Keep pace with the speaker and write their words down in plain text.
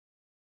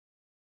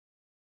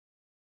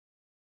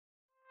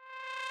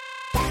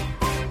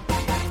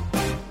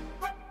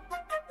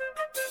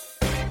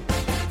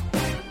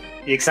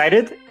You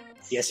excited?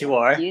 Yes, you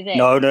are.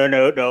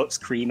 No.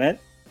 Scream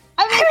it.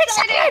 I'm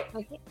excited!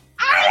 Okay.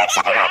 I'm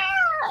excited!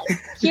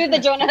 Cue the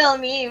Jonah Hill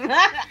meme.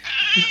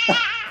 It's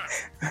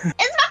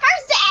my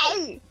first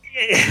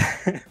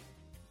day!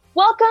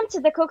 Welcome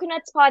to the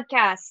Coconuts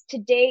Podcast.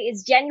 Today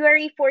is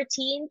January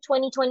 14,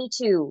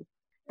 2022.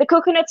 The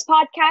Coconuts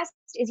Podcast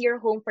is your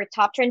home for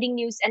top trending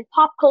news and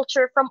pop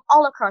culture from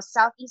all across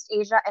Southeast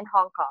Asia and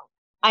Hong Kong.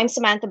 I'm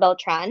Samantha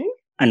Beltran.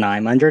 And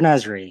I'm Andra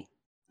Nasrie.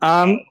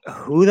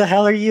 Who the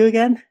hell are you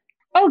again?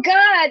 Oh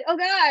God.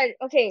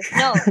 Okay,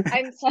 no,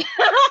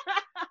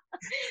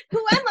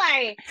 who am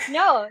I?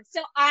 No,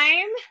 so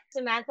I'm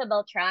Samantha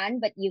Beltran,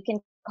 but you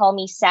can call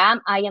me Sam.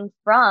 I am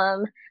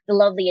from the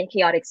lovely and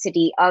chaotic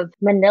city of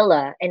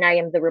Manila, and I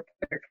am the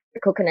reporter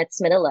for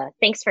Coconuts Manila.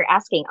 Thanks for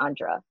asking,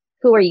 Andra.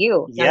 Who are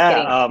you?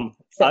 No,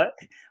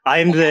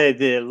 I'm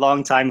the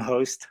longtime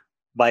host.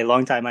 By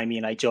long time, I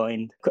mean I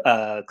joined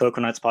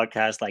Coconuts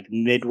podcast like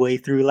midway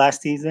through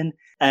last season.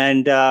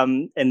 And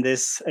in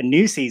this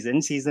new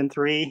season, season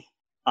 3,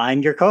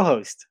 I'm your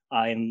co-host.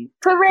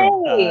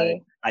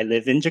 Hooray! I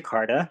live in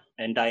Jakarta,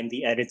 and I'm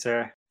the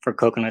editor for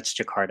Coconuts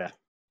Jakarta.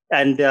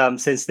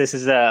 And since this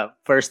is a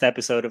first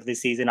episode of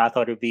this season, I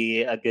thought it would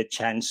be a good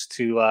chance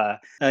to,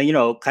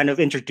 kind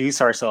of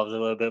introduce ourselves a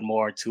little bit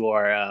more to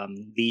our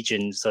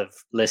legions of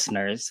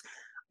listeners.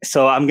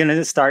 So I'm going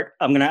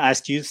to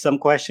ask you some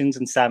questions,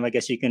 and Sam, I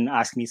guess you can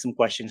ask me some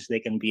questions.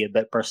 They can be a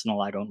bit personal.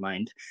 I don't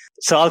mind.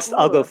 So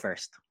I'll go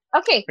first.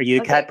 Okay. Are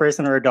you a cat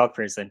person or a dog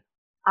person?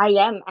 I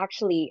am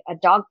actually a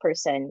dog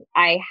person.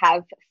 I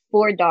have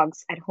 4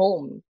 dogs at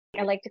home.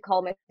 I like to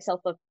call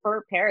myself a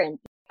fur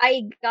parent.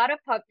 I got a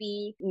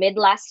puppy mid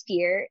last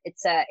year.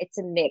 It's a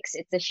mix.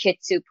 It's a Shih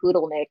Tzu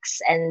poodle mix,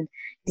 and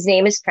his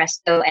name is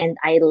Presto, and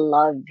I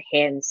love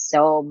him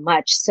so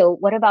much. So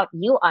what about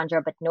you,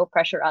 Andra? But no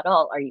pressure at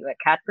all. Are you a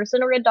cat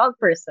person or a dog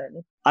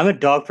person? I'm a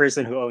dog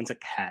person who owns a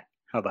cat.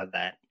 How about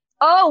that?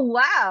 Oh,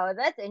 wow.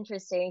 That's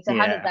interesting. So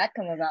how did that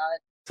come about?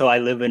 So I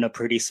live in a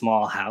pretty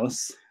small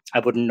house. I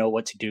wouldn't know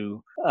what to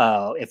do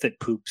if it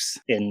poops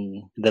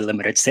in the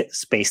limited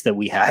space that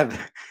we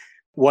have.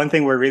 One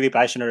thing we're really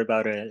passionate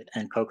about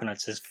and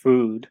Coconuts is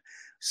food.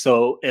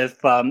 So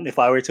if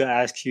I were to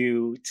ask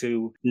you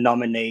to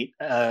nominate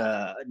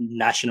a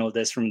national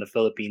dish from the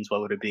Philippines,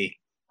 what would it be?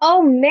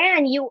 Oh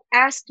man, you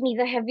asked me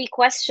the heavy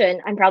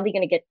question. I'm probably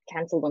gonna get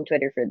canceled on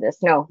Twitter for this.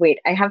 No, wait,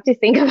 I have to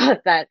think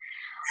about that.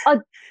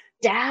 Oh,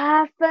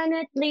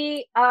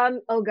 definitely.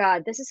 Oh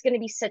God, this is gonna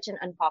be such an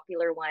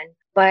unpopular one,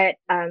 but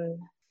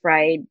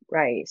fried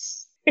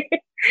rice.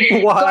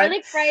 What?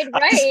 Garlic fried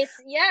rice,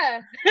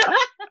 yeah.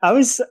 I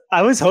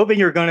was hoping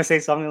you were going to say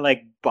something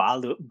like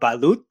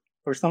balut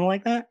or something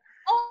like that.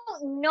 Oh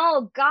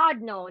no,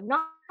 God, no,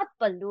 not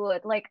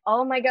balut. Like,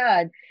 oh my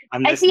God,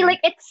 I feel like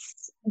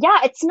it's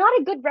not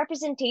a good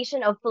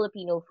representation of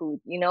Filipino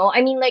food. You know,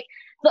 I mean, like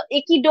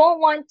you don't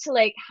want to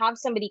like have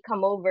somebody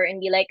come over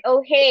and be like,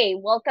 oh hey,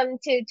 welcome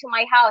to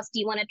my house. Do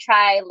you want to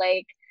try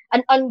like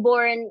an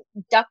unborn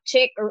duck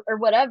chick or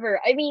whatever?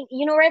 I mean,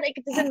 you know, right? Like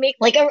it doesn't make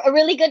like a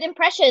really good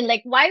impression.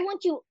 Like, why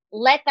won't you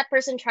let that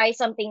person try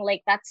something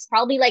like that's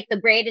probably like the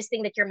greatest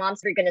thing that your mom's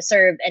ever gonna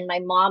serve? And my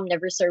mom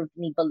never served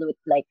me balut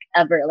like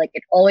ever. Like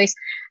it always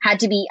had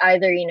to be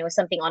either, you know,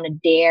 something on a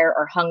dare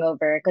or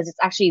hungover, because it's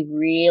actually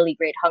really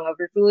great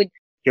hungover food.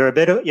 You're a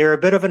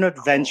bit of an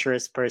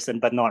adventurous person,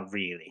 but not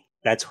really.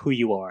 That's who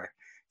you are,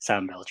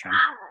 Sam Beltran.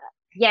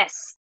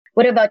 Yes.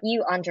 What about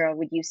you, Andra?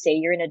 Would you say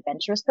you're an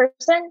adventurous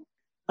person?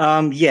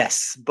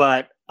 Yes,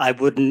 but I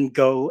wouldn't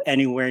go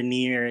anywhere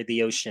near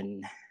the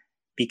ocean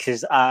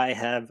because I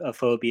have a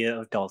phobia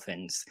of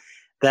dolphins.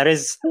 That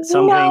is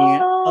something.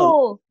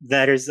 No!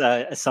 That is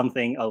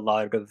something a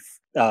lot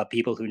of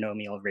people who know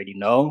me already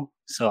know.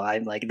 So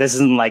I'm like, this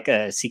isn't like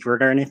a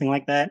secret or anything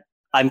like that.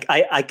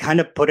 I kind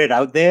of put it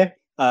out there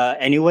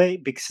anyway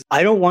because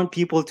I don't want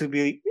people to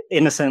be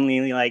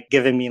innocently like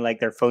giving me like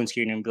their phone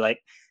screen and be like,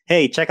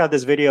 "Hey, check out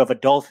this video of a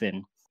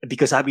dolphin,"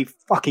 because I'd be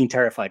fucking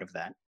terrified of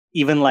that.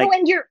 Even like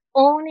when you're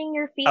owning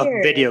your fears.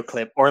 A video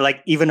clip or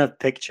like even a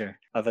picture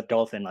of a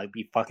dolphin, I'd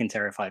be fucking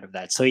terrified of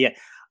that. So yeah,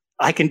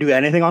 I can do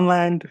anything on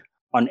land,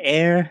 on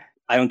air.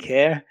 I don't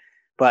care,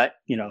 but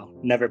you know,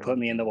 never put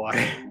me in the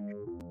water.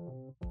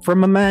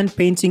 From a man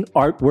painting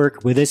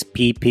artwork with his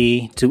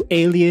PP to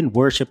alien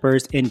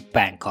worshippers in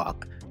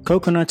Bangkok,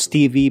 Coconuts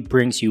TV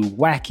brings you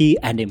wacky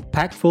and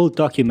impactful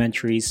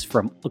documentaries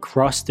from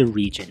across the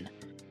region.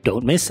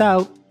 Don't miss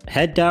out.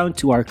 Head down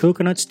to our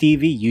Coconuts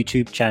TV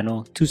YouTube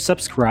channel to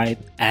subscribe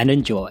and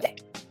enjoy.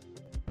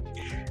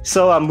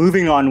 So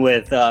moving on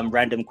with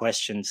random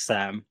questions,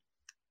 Sam.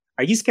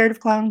 Are you scared of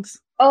clowns?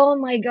 Oh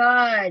my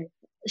God.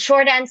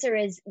 Short answer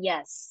is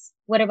yes.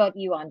 What about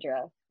you,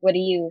 Andra? What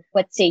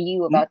say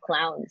you about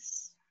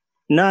clowns?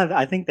 No,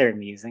 I think they're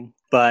amusing.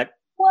 But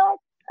what?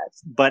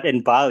 But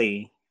in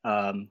Bali,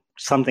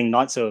 something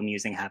not so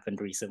amusing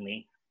happened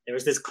recently. There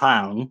was this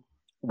clown.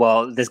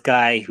 Well, this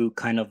guy who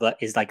kind of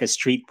is like a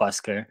street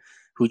busker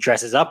who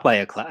dresses up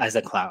as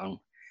a clown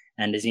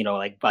and is, you know,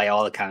 like by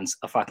all accounts,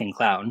 a fucking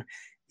clown.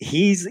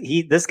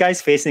 this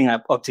guy's facing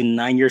up to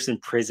 9 years in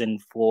prison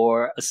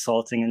for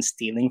assaulting and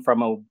stealing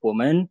from a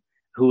woman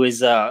who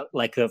is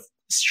like a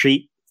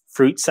street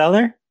fruit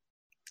seller.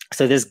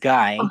 So this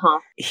guy, Uh-huh.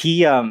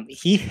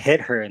 he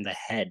hit her in the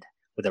head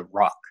with a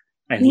rock,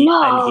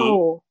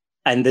 No.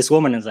 and this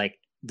woman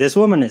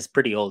is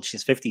pretty old.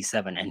 She's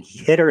 57, and he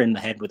hit her in the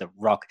head with a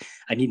rock,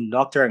 and he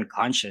knocked her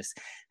unconscious.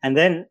 And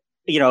then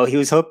he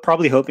was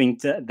probably hoping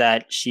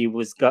that she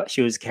was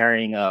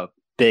carrying a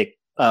big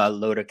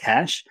load of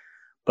cash,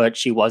 but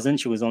she wasn't.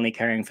 She was only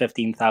carrying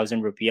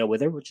 15,000 rupiah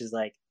with her, which is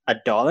like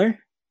 $1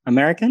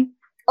 American.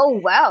 Oh,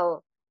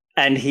 wow.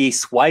 And he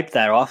swiped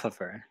that off of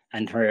her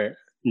and her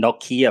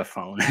Nokia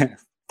phone.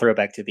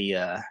 Throwback to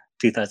the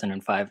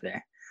 2005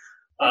 there.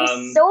 That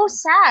is so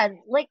sad.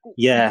 Like,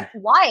 yeah.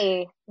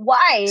 Why?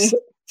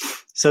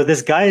 So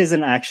this guy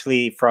isn't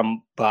actually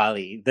from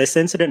Bali. This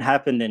incident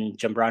happened in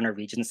Jembrana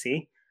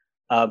Regency.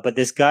 But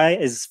this guy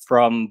is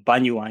from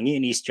Banyuwangi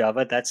in East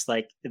Java. That's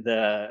like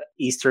the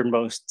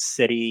easternmost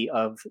city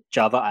of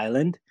Java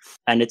Island.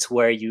 And it's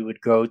where you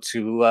would go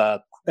to,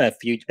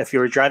 if you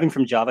were driving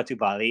from Java to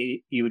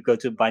Bali, you would go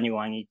to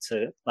Banyuwangi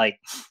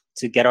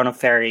to get on a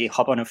ferry,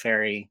 hop on a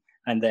ferry,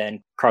 and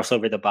then cross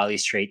over the Bali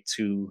Strait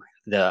to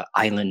the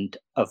island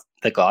of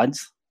the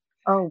gods.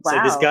 Oh, wow.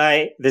 So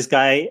this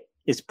guy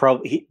is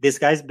probably, this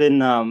guy's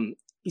been,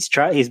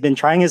 he's been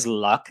trying his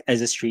luck as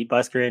a street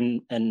busker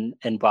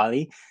in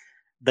Bali.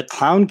 The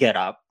clown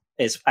getup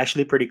is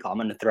actually pretty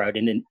common throughout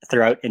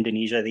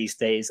Indonesia these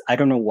days. I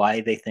don't know why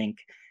they think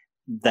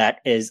that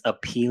is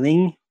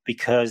appealing,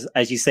 because,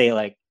 as you say,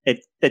 like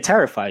it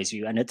terrifies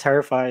you, and it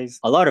terrifies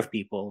a lot of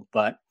people.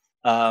 But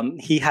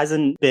he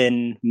hasn't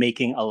been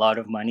making a lot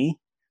of money,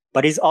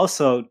 but he's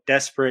also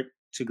desperate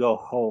to go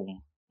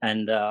home,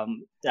 and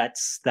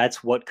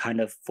that's what kind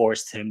of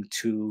forced him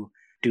to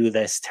do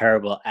this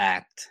terrible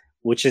act,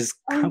 which is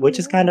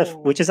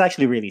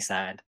actually really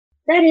sad.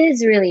 That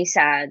is really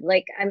sad.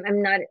 Like,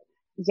 I'm not.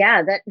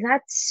 Yeah,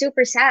 that's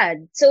super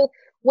sad. So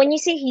when you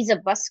say he's a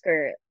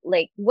busker,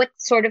 like, what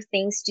sort of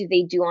things do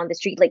they do on the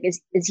street? Like,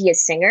 is he a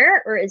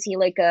singer, or is he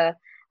like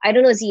I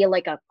don't know, is he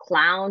like a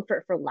clown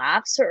for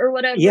laughs or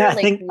whatever? Yeah,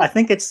 like, I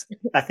think it's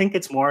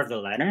more of the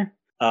latter.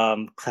 A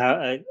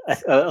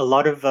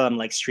lot of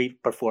like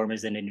street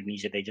performers in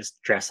Indonesia, they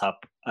just dress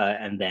up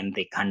and then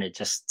they kind of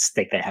just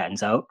stick their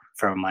hands out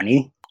for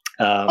money.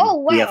 Oh,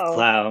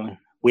 wow.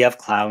 We have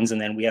clowns,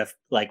 and then we have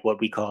like what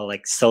we call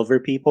like silver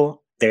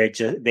people. They're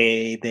just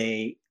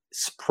they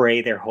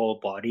spray their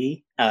whole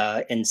body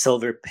in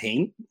silver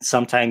paint.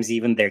 Sometimes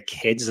even their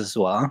kids as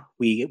well.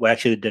 We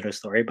actually did a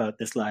story about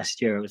this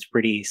last year. It was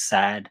pretty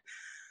sad,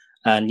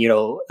 and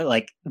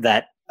like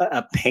that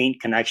a paint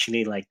can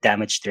actually like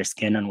damage their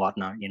skin and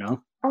whatnot.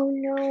 Oh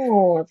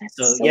no, that's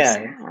so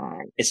sad.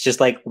 It's just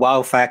like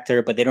wow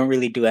factor, but they don't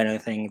really do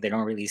anything. They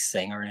don't really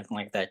sing or anything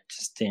like that.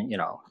 Just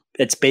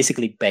it's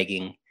basically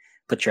begging,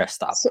 but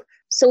dressed up.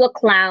 So a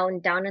clown,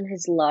 down on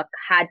his luck,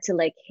 had to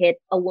like hit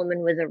a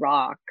woman with a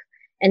rock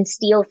and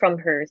steal from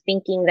her,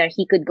 thinking that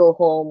he could go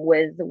home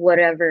with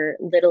whatever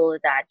little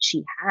that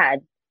she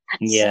had.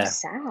 That's so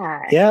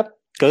sad. Yep.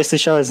 Goes to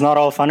show it's not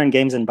all fun and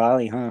games in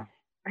Bali, huh?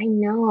 I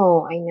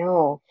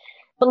know.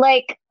 But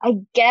like, I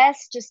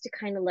guess just to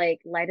kind of like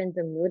lighten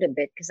the mood a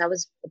bit, because I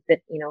was a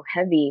bit,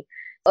 heavy.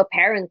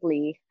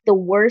 Apparently, the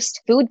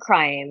worst food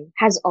crime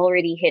has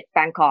already hit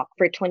Bangkok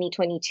for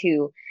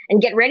 2022. And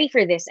get ready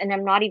for this, and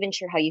I'm not even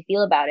sure how you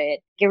feel about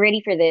it. Get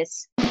ready for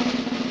this.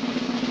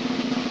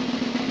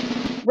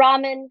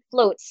 Ramen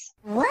floats.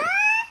 What?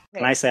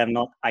 Can I say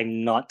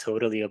I'm not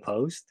totally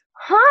opposed?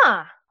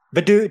 Huh.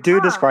 But do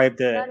describe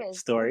the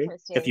story,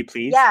 if you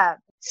please. Yeah.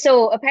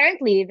 So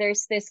apparently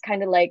there's this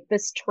kind of like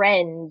this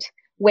trend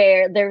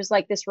where there's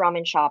like this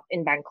ramen shop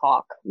in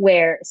Bangkok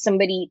where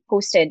somebody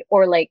posted,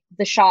 or like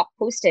the shop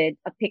posted,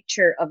 a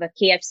picture of a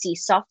KFC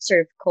soft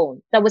serve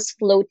cone that was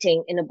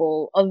floating in a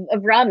bowl of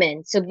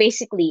ramen. So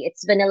basically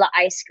it's vanilla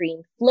ice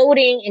cream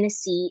floating in a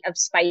sea of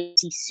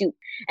spicy soup.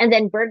 And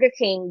then Burger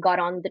King got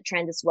on the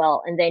trend as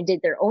well and then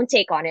did their own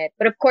take on it.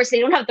 But of course they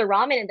don't have the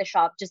ramen in the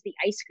shop, just the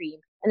ice cream.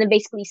 And then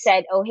basically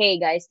said, oh, hey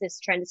guys, this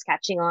trend is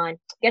catching on.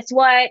 Guess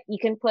what? You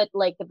can put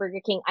like the Burger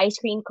King ice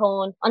cream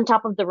cone on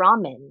top of the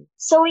ramen.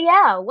 So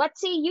yeah, what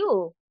say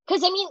you?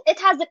 Because I mean, it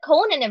has a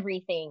cone and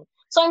everything.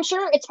 So I'm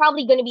sure it's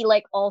probably going to be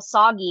like all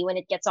soggy when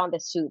it gets on the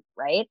soup,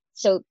 right?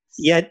 So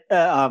yeah,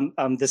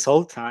 this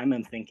whole time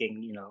I'm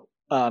thinking,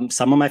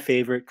 some of my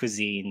favorite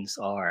cuisines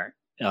are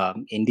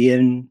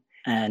Indian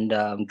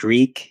and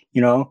Greek,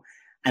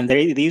 and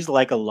they use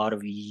like a lot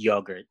of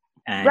yogurt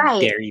and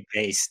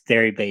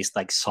dairy based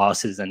like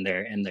sauces in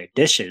their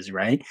dishes,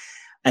 right?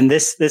 And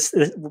this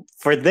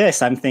for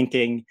this I'm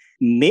thinking,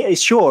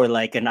 sure,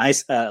 like an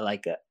ice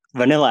like a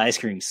vanilla ice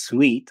cream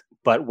sweet,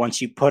 but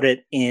once you put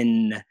it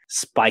in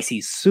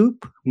spicy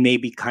soup,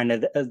 maybe kind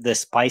of the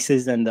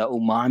spices and the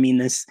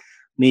umami-ness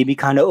maybe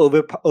kind of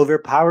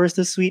overpowers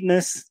the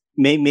sweetness.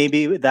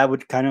 Maybe that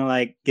would kind of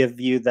like give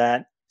you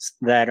that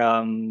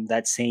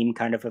same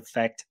kind of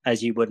effect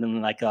as you would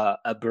in like a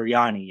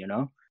biryani,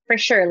 For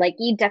sure. Like,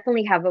 you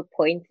definitely have a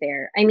point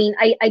there. I mean,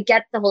 I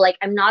get the whole, like,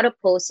 I'm not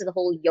opposed to the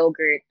whole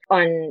yogurt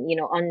on,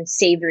 on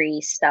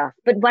savory stuff.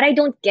 But what I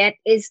don't get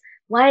is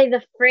why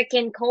the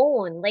freaking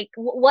cone? Like,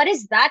 what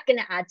is that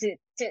gonna add to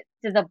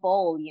the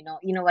bowl? You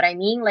know what I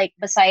mean? Like,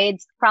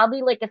 besides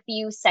probably like a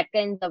few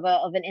seconds of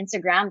an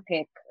Instagram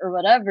pic or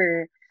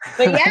whatever.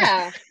 But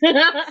yeah.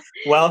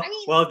 Well, I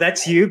mean, well,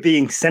 that's you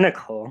being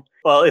cynical.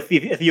 Well, if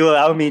you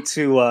allow me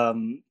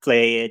to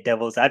play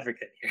devil's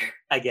advocate here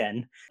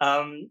again,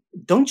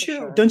 don't for you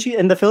sure. don't you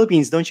in the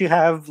Philippines don't you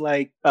have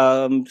like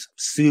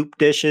soup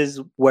dishes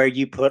where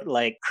you put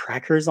like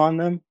crackers on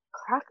them?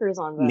 Crackers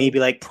on them. Maybe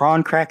like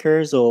prawn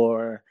crackers,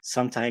 or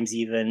sometimes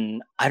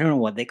even I don't know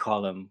what they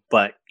call them,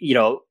 but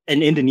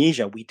in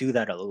Indonesia we do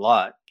that a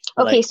lot.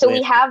 Okay, Like so we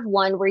with have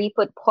one where you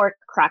put pork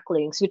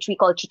cracklings, which we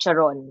call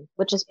chicharron,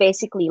 which is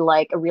basically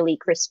like a really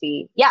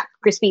crispy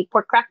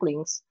pork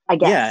cracklings, I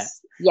yeah,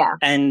 guess. Yeah.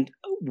 and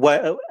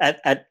what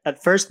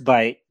at first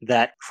bite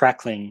that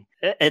crackling,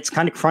 it's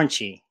kind of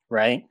crunchy,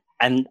 right?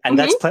 And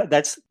Mm-hmm.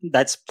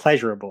 that's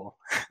pleasurable,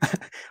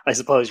 I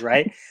suppose,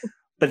 right?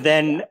 But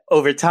then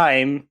over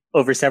time,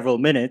 over several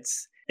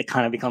minutes, it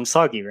kind of becomes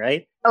soggy,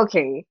 right?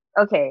 Okay.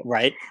 Okay.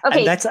 Right, and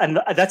Okay.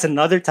 that's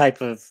another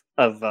type of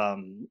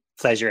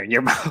pleasure in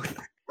your mouth.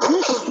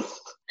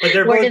 But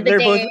they're Word both of the they're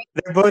both day.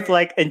 they're both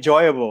like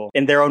enjoyable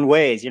in their own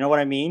ways. You know what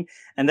I mean?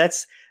 And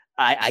that's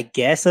I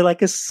guess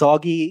like a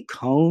soggy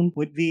cone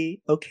would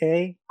be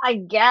okay. I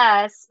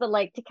guess, but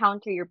like to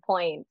counter your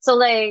point. So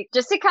like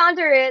just to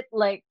counter it,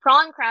 like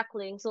prawn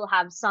cracklings will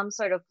have some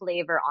sort of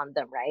flavor on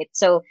them, right?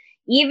 So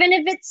even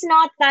if it's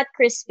not that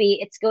crispy,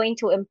 it's going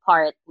to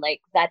impart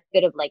like that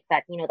bit of like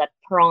that, that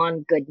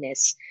prawn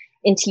goodness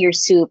into your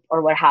soup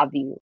or what have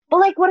you. But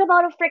like what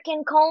about a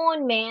freaking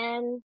cone,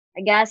 man?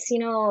 I guess,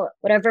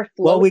 whatever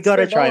Well, we floats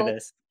gotta your try boat.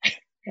 this.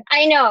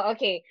 I know,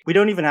 okay. We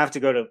don't even have to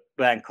go to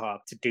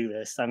Bangkok to do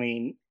this. I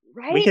mean,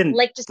 we Right? can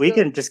Like just we go.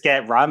 can just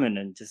get ramen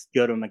and just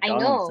go to I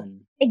McDonald's know.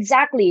 and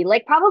Exactly.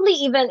 Like it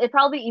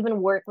probably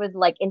even work with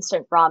like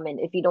instant ramen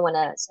if you don't want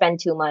to spend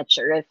too much,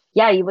 or if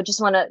you would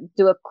just want to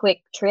do a quick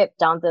trip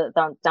down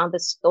the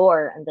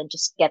store and then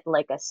just get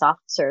like a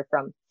soft serve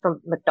from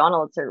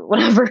McDonald's or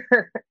whatever.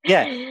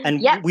 yeah.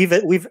 And Yeah.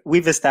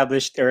 we've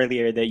established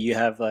earlier that you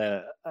have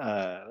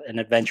an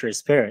adventurous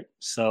spirit.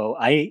 So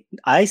I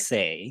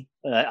say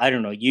I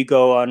don't know. You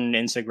go on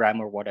Instagram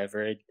or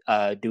whatever,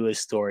 do a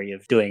story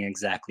of doing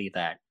exactly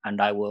that,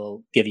 and I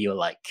will give you a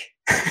like.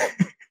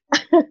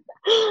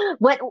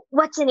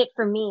 What's in it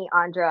for me,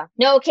 Andra?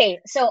 No, okay.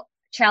 So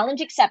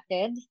challenge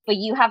accepted, but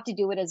you have to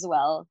do it as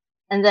well.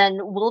 And then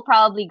we'll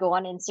probably go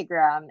on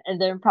Instagram and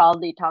then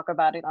probably talk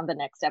about it on the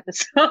next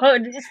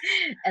episode.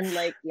 And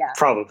like, yeah, your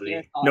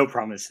Probably, no thoughts.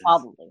 promises.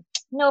 Probably.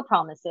 No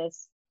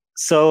promises.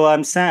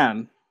 So,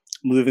 Sam,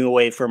 moving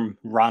away from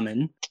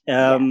ramen,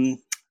 Yes.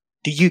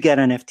 do you get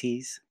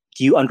NFTs?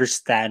 Do you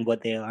understand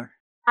what they are?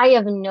 I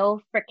have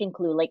no freaking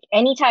clue. Like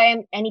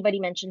anytime anybody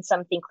mentions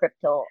something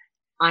crypto,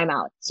 I'm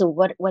out. So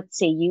what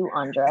say you,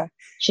 Andra?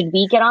 Should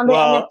we get on the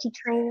Well, NFT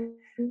train?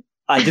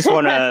 I just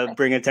want to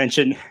bring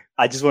attention.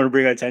 I just want to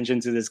bring attention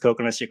to this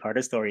Coconut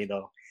Jakarta story,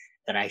 though,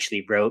 that I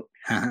actually wrote.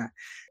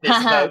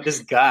 It's about this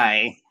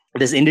guy,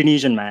 this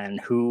Indonesian man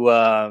who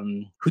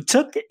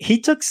took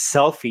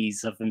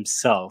selfies of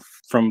himself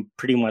from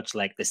pretty much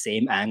like the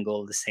same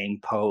angle, the same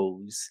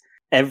pose,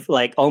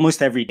 like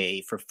almost every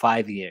day for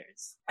 5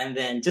 years, and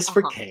then just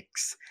for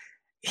kicks,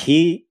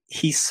 he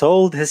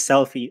sold his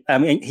selfie. I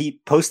mean, he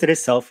posted his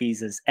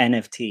selfies as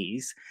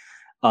NFTs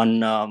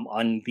on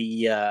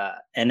the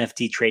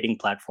NFT trading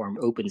platform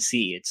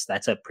OpenSea.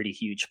 That's a pretty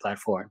huge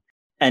platform.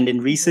 And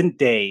in recent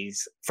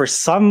days, for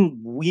some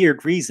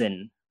weird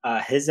reason,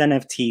 his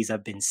NFTs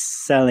have been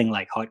selling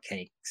like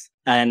hotcakes.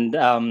 And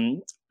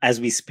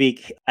as we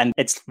speak, and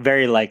it's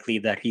very likely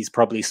that he's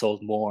probably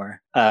sold more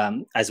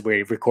as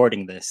we're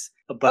recording this.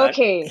 But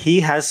Okay. he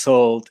has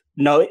sold.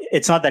 No,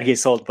 it's not that he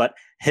has sold, but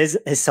his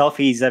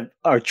selfies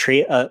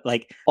are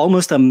like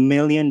almost $1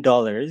 million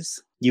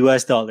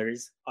US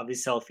dollars of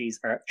his selfies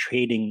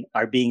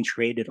are being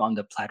traded on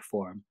the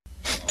platform.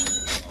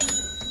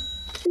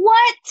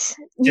 What?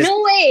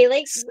 No way!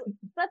 Like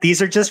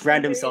these are just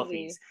random crazy.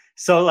 selfies.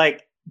 So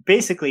like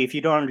basically, if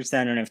you don't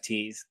understand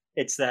NFTs,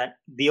 it's that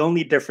the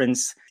only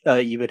difference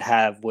you would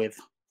have with,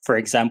 for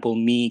example,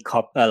 me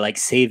like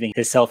saving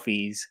his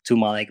selfies to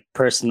my like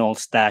personal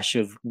stash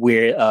of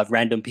weird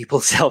random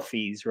people's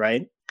selfies,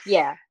 right?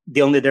 Yeah.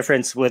 The only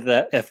difference with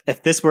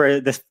if this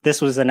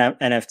was an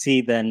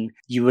NFT, then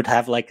you would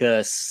have like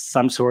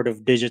some sort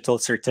of digital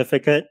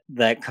certificate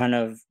that kind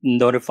of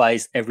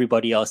notifies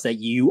everybody else that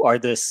you are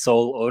the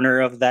sole owner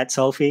of that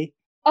selfie.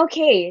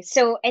 Okay,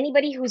 so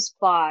anybody who's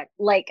bought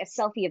like a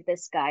selfie of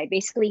this guy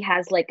basically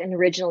has like an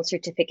original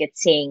certificate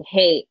saying,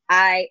 "Hey,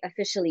 I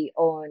officially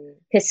own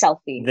his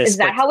selfie." Is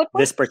that how it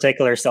works? This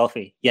particular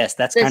selfie. Yes,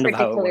 that's kind of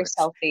how it works.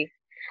 Selfie.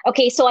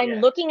 Okay, so I'm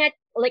looking at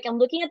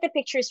the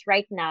pictures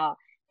right now.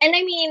 And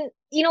I mean,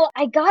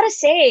 I gotta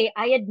say,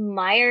 I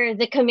admire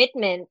the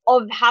commitment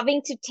of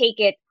having to take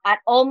it at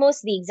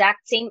almost the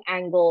exact same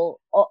angle,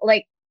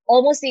 like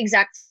almost the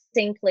exact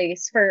same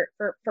place for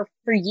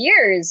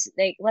years.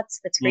 Like that's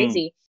Mm.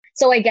 crazy.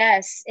 So I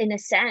guess in a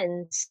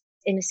sense,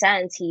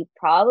 he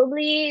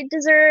probably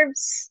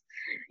deserves,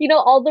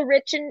 all the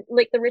rich and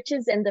like the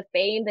riches and the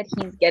fame that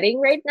he's getting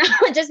right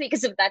now, just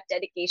because of that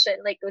dedication.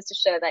 Like goes to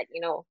show that,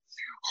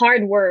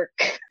 hard work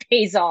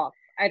pays off.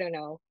 I don't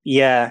know.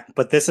 Yeah,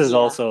 but this is Yeah.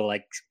 also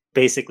like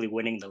basically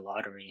winning the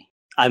lottery.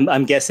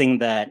 I'm guessing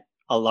that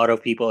a lot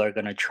of people are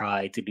gonna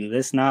try to do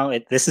this now.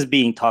 This is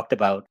being talked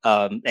about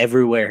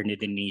everywhere in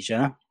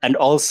Indonesia, and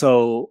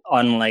also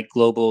on like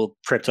global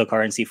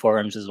cryptocurrency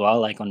forums as well,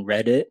 like on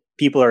Reddit.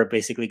 People are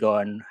basically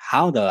going,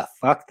 "How the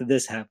fuck did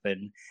this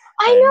happen?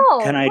 I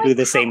And can know. I Like do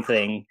the how, same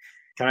thing?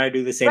 Can I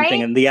do the same thing?"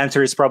 right? And the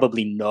answer is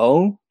probably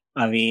no.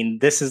 I mean,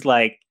 this is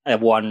like a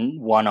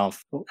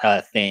one-off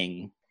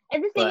thing.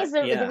 And the thing is,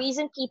 But the yeah,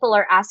 reason people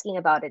are asking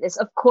about it is,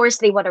 of course,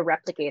 they want to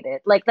replicate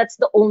it. Like that's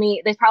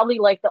probably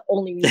like the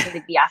only reason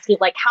they'd be asking,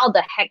 like, how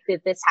the heck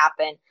did this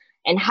happen,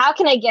 and how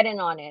can I get in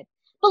on it?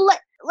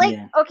 But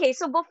yeah. okay,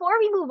 so before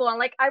we move on,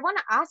 like, I want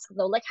to ask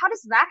though, like, how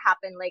does that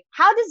happen? Like,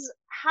 how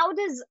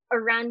does a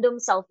random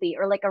selfie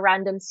or like a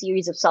random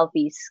series of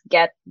selfies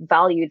get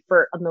valued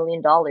for $1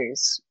 million?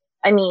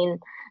 I mean,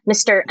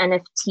 Mr.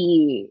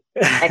 NFT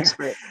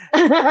expert.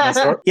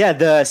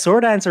 The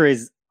short answer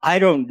is I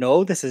don't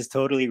know. This is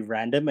totally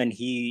random, and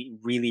he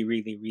really,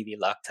 really, really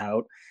lucked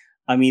out.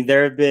 I mean,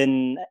 there have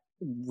been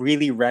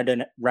really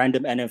random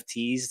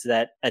NFTs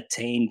that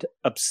attained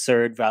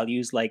absurd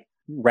values, like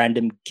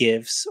random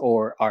gifts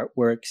or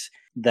artworks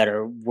that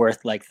are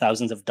worth like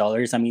thousands of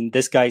dollars. I mean,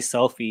 this guy's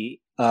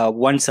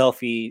one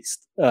selfie,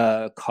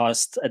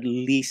 cost at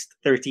least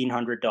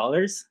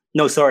 $1,300.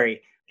 No,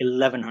 sorry,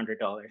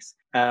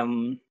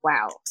 $1,100.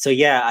 Wow. So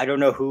yeah, I don't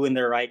know who in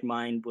their right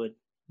mind would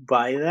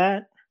buy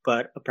that,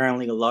 but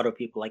apparently a lot of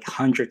people, like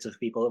hundreds of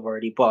people, have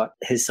already bought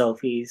his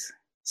selfies.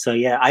 So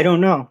yeah, I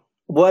don't know.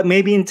 What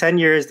maybe in 10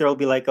 years there'll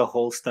be like a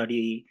whole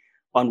study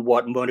on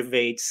what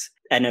motivates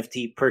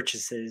NFT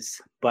purchases,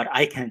 but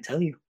I can't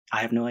tell you. I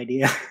have no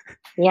idea.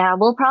 Yeah,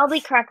 we'll probably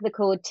crack the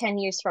code 10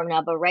 years from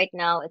now, but right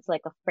now it's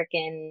like a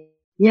freaking,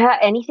 yeah,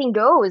 anything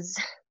goes.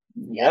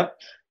 Yep.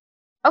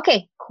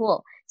 Okay,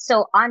 cool.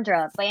 So,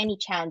 Andra, by any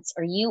chance,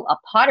 are you a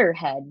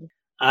Potterhead?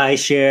 I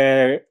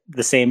share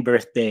the same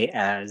birthday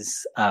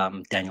as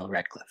Daniel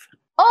Radcliffe.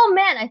 Oh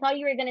man, I thought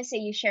you were gonna say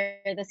you share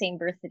the same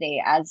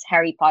birthday as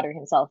Harry Potter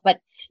himself. But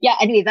yeah,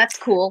 anyway, that's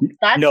cool.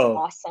 That's No,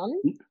 awesome.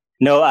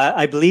 no,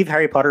 I believe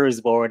Harry Potter was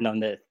born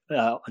on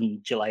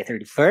July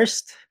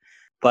 31st,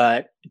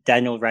 but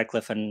Daniel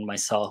Radcliffe and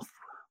myself,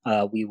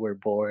 we were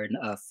born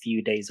a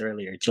few days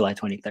earlier, July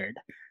 23rd.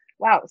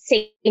 Wow,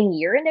 same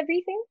year and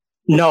everything?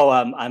 No,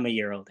 I'm a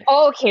year older.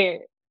 Okay.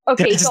 Did I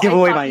Okay, just so give I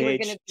away thought my you were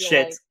gonna age? be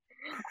Shit. like,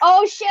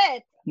 oh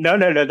shit. No,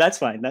 no, no. That's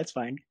fine. That's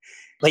fine.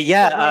 But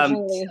yeah,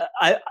 Begrudgingly.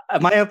 I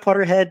am I a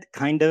Potterhead?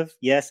 Kind of.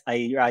 Yes, I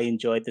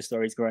enjoyed the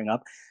stories growing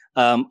up.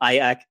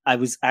 I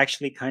was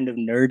actually kind of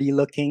nerdy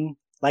looking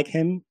like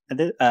him,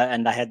 and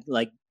I had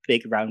like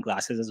big round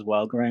glasses as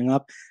well growing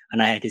up,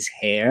 and I had his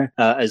hair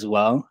as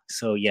well.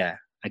 So yeah,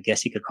 I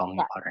guess you could call me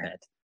Yeah, a Potterhead.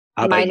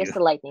 How about minus you? the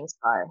lightning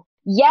star.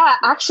 Yeah,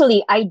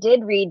 actually, I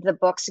did read the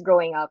books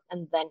growing up,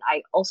 and then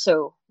I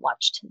also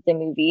watched the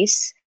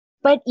movies.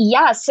 But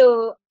yeah,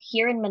 so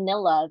here in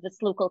Manila, this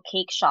local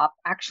cake shop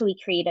actually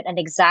created an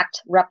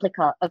exact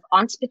replica of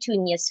Aunt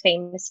Petunia's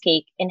famous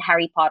cake in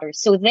Harry Potter.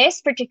 So this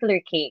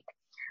particular cake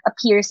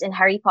appears in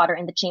Harry Potter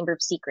and the Chamber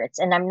of Secrets.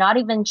 And I'm not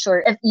even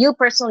sure if you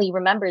personally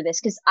remember this,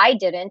 because I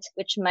didn't,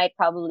 which might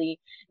probably,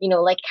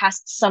 like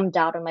cast some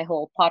doubt on my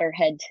whole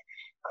Potterhead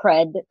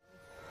cred.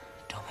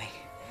 Dobby,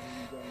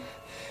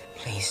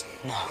 please,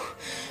 no.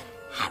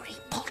 Harry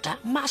Potter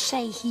must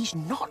say he's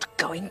not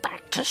going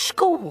back to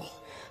school.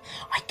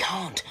 I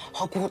can't.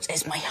 Hogwarts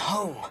is my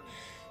home.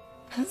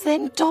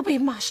 Then Dobby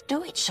must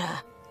do it, sir.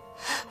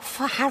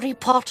 For Harry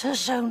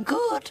Potter's own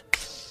good.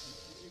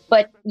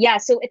 But yeah,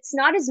 so it's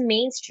not as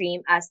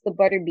mainstream as the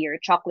butterbeer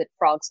chocolate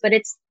frogs, but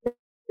it's the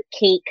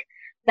cake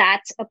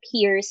that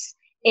appears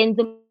in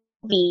the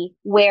movie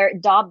where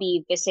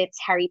Dobby visits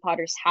Harry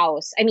Potter's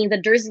house. I mean,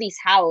 the Dursley's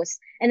house,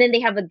 and then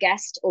they have a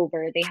guest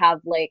over. They have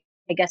like,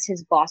 I guess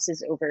his boss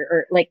is over,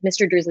 or like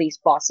Mr. Dursley's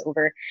boss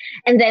over.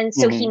 And then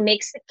so he Mm-hmm.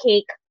 makes the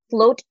cake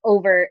float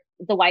over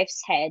the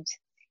wife's head.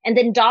 And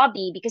then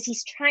Dobby, because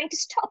he's trying to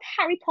stop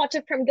Harry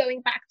Potter from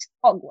going back to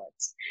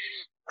Hogwarts,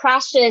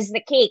 crashes the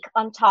cake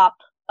on top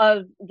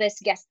of this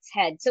guest's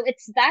head. So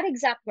it's that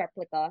exact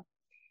replica.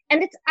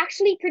 And it's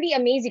actually pretty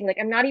amazing. Like,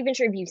 I'm not even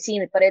sure if you've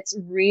seen it, but it's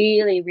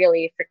really,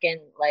 really freaking,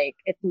 like,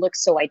 it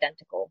looks so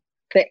identical.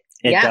 But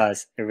It yeah,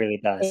 does. It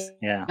really does. it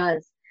Yeah.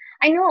 does.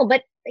 I know,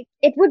 but like,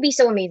 it would be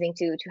so amazing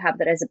to have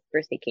that as a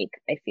birthday cake,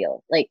 I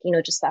feel. Like,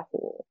 just that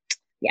whole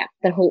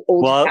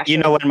old Well, you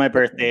know fashioned. when my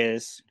birthday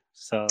is,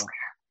 so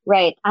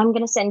Right. I'm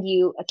gonna send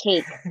you a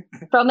cake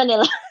from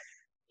Manila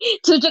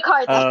to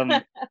Jakarta.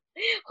 um,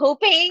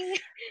 Hoping,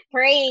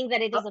 praying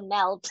that it doesn't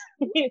melt.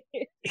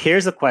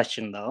 here's a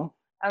question though.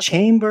 Okay.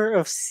 Chamber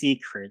of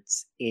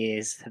Secrets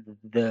is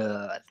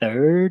the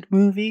third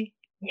movie.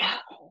 No.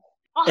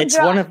 It's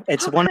Andra, one how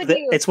could of the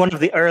you? it's one of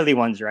the early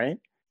ones, right?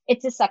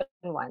 It's the second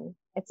one.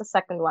 It's the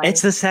second one.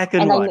 It's the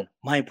second one.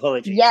 My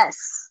apologies. Yes.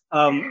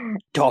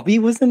 Dobby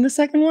was in the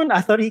second one?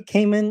 I thought he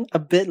came in a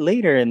bit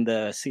later in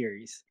the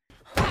series.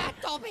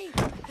 Dobby!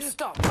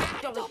 Stop!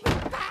 Dobby!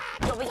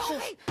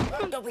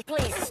 Dobby,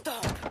 please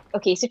stop!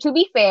 Okay, so to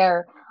be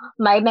fair,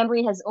 my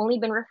memory has only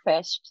been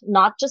refreshed,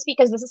 not just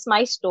because this is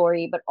my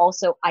story, but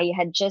also I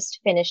had just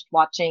finished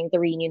watching the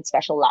reunion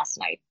special last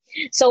night.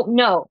 So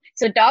no.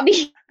 So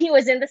Dobby, he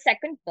was in the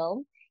second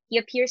film. He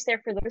appears there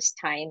for the first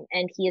time,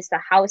 and he is the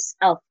house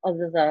elf of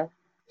the...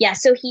 Yeah,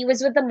 so he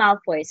was with the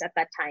Malfoys at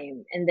that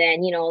time. And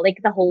then, like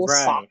the whole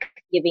sock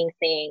giving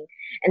thing.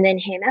 And then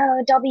him,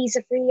 Dobby's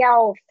a free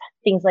elf.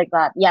 Things like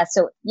that. Yeah,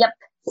 so, yep,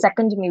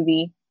 second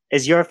movie.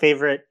 Is your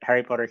favorite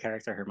Harry Potter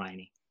character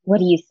Hermione? What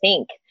do you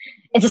think?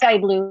 It's Sky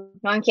Blue.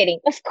 No, I'm kidding.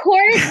 Of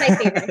course my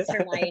favorite is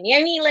Hermione.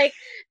 I mean, like,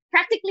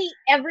 practically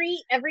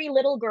every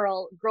little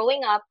girl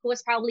growing up who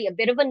was probably a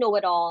bit of a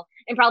know-it-all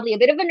and probably a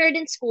bit of a nerd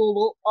in school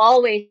will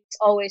always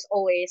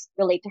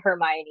relate to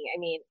Hermione. I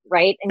mean,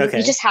 right? I mean,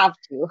 you just have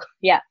to.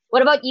 Yeah.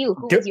 What about you?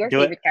 Who is your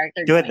favorite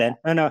character? Do it then.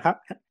 No.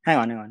 Hang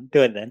on.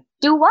 Do it then.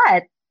 Do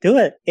what? Do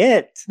it.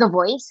 The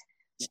voice?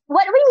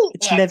 What do we mean?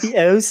 It's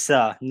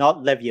Leviosa,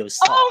 not Leviosa.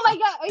 Oh my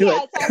god. Do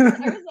it.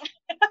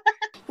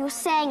 You're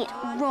saying it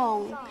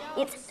wrong.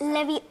 It's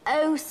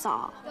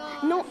Leviosa,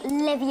 not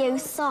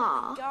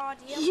Leviosa.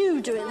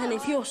 You do it then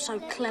if you're so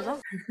clever.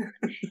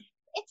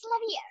 It's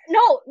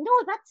No,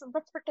 that's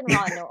freaking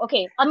wrong. No,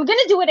 okay, I'm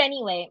gonna do it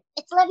anyway.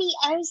 It's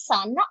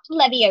Leviosa, not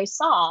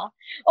Leviosa.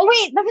 Oh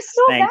wait, that was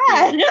so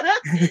bad.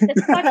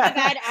 That's such a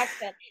bad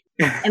accent.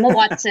 Emma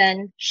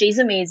Watson, she's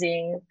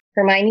amazing.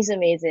 Hermione's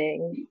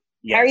amazing.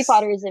 Yes. Harry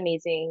Potter is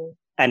amazing.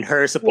 And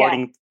her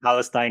supporting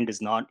Palestine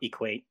does not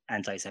equate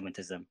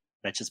anti-Semitism.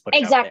 Let's just put it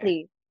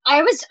exactly.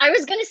 I was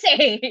gonna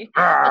say.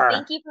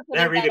 Thank you for putting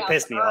that really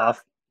pissed me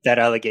off. That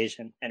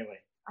allegation. Anyway.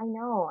 I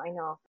know.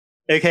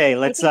 Okay,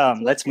 let's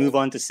move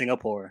on to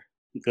Singapore.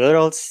 Good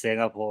old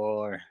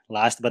Singapore.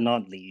 Last but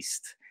not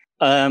least,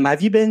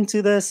 have you been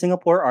to the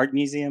Singapore Art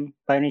Museum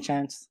by any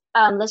chance?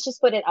 Let's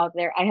just put it out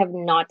there. I have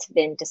not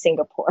been to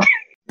Singapore.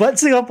 But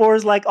Singapore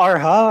is like our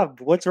hub.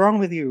 What's wrong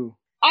with you?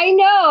 I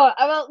know.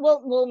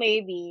 Well,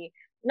 maybe.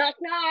 Knock,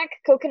 knock,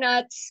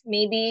 coconuts,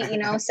 maybe,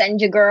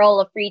 send your girl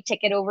a free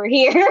ticket over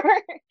here.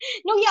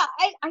 No, yeah,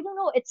 I don't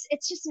know.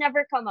 It's just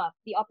never come up.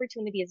 The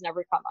opportunity has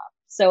never come up.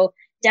 So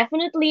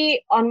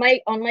definitely on my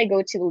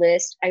go-to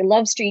list. I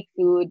love street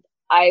food.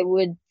 I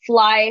would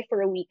fly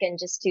for a weekend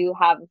just to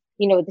have,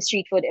 the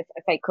street food if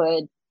I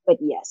could. But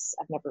yes,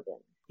 I've never been.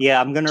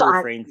 Yeah, I'm gonna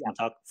refrain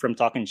from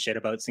talking shit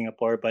about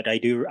Singapore, but I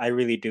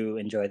really do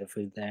enjoy the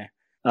food there.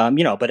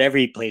 But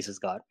every place has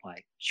got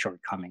like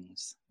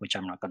shortcomings, which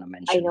I'm not going to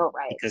mention. I know,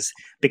 right?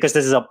 Because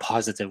this is a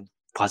positive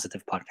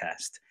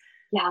podcast.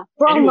 Yeah,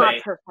 we're all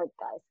not perfect,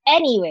 guys.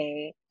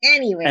 Anyway.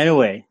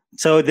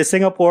 So the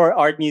Singapore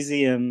Art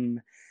Museum,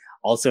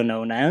 also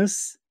known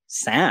as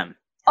SAM.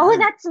 Oh,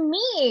 that's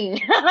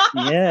me.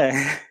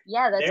 Yeah.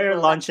 Yeah, that's They're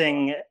cool.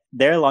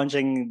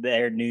 launching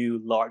their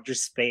new larger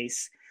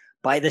space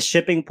by the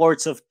shipping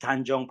ports of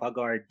Tanjong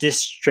Pagar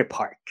District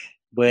Park,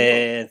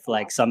 with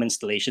like some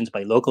installations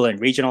by local and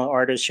regional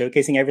artists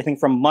showcasing everything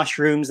from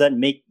mushrooms that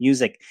make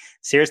music.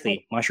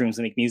 Seriously, mushrooms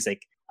that make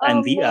music.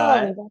 And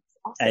that's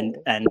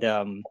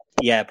awesome.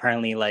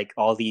 Apparently like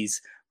all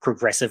these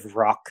progressive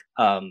rock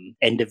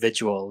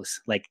individuals,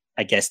 like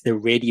I guess the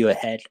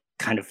Radiohead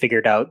kind of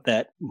figured out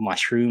that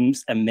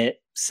mushrooms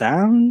emit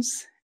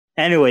sounds.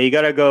 Anyway, you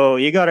gotta go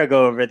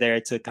over there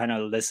to kind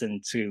of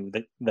listen to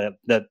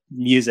the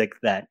music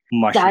that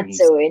mushrooms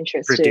That's so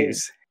interesting.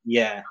 produce.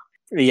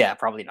 Yeah,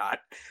 probably not.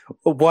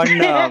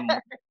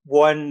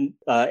 One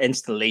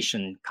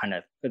installation kind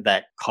of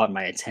that caught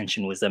my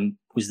attention was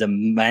the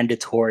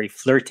mandatory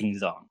flirting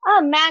zone.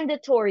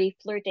 Mandatory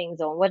flirting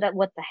zone. What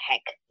the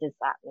heck does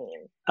that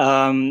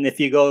mean?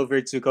 If you go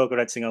over to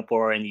Coconut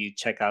Singapore and you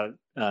check out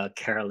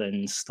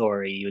Carolyn's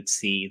story, you'd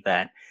see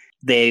that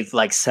they've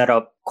like set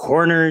up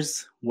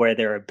corners where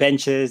there are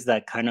benches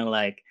that kind of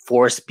like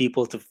force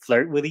people to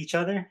flirt with each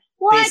other.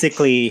 What?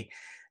 Basically,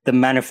 the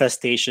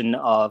manifestation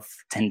of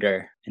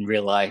Tinder in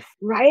real life.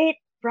 Right?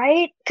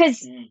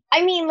 Because,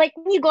 I mean, like,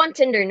 when you go on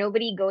Tinder,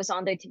 nobody goes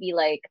on there to be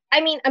like... I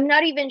mean, I'm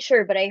not even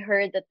sure, but I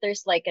heard that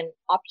there's, like, an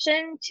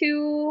option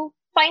to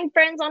find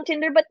friends on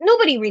Tinder, but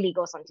nobody really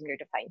goes on Tinder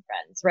to find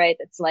friends, right?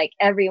 It's like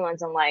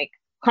everyone's on, like,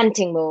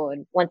 hunting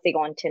mode once they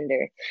go on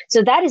Tinder.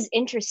 So that is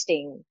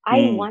interesting.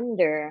 I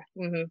wonder...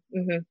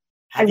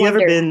 Have you ever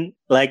been,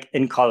 like,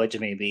 in college,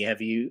 maybe?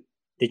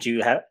 Did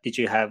you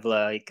have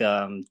like...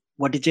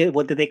 What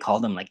did they call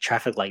them? Like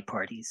traffic light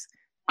parties?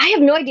 I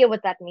have no idea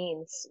what that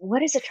means.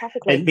 What is a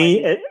traffic light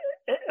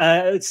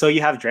party? So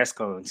you have dress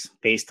codes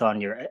based on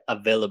your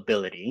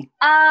availability.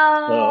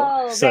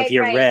 Oh, so if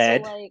you're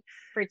red, so like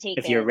for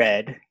taken. If you're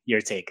red,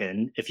 you're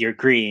taken. If you're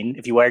green,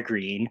 if you wear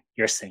green,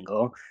 you're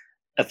single.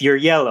 If you're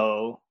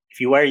yellow, if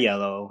you wear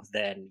yellow,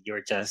 then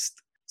you're just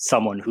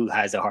someone who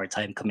has a hard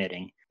time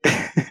committing.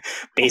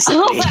 Basically.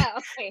 Oh, wow,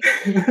 okay.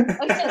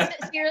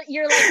 So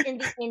you're like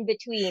in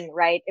between,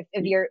 right? If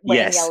you're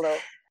wearing yellow.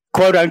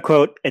 quote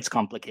unquote, it's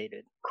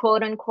complicated.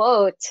 Quote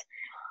unquote.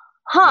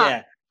 Huh.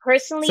 Yeah.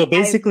 Personally, So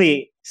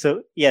basically,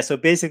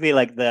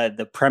 like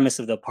the premise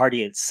of the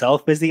party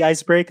itself is the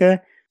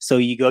icebreaker. So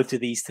you go to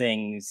these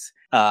things,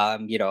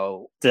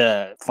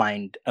 to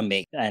find a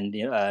mate, and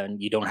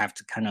you don't have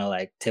to kind of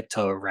like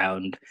tiptoe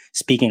around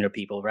speaking to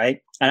people,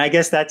 right? And I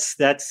guess that's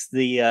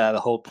the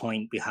whole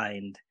point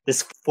behind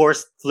this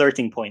forced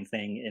flirting point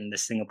thing in the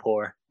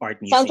Singapore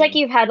Art Museum. Sounds like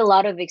you've had a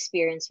lot of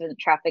experience with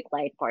traffic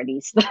light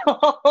parties,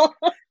 though.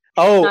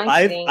 Oh,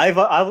 I'm kidding.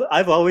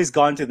 I've always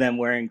gone to them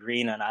wearing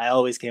green, and I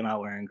always came out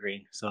wearing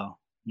green. So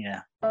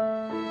yeah.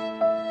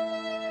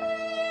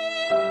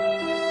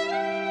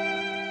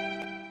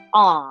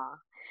 Aw.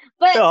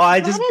 But Oh, I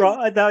that just is-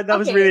 brought that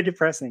was okay. really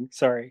depressing.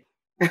 Sorry.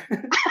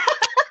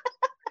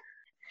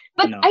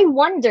 But No. I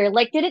wonder,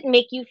 like, did it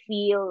make you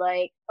feel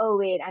like, oh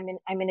wait,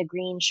 I'm in a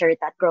green shirt,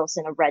 that girl's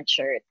in a red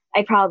shirt.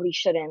 I probably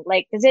shouldn't.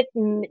 Like, does it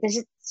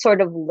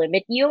sort of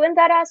limit you in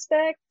that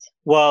aspect?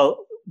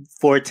 Well,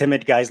 for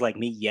timid guys like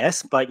me,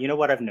 yes. But you know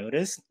what I've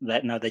noticed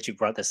that now that you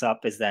brought this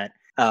up is that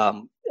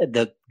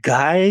the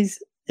guys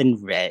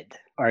in red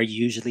are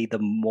usually the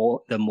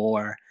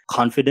more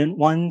confident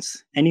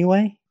ones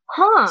anyway.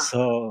 Huh.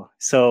 So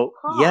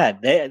Huh. yeah,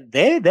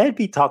 they'd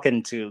be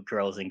talking to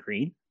girls in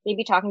green.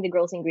 Maybe talking to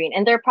girls in green.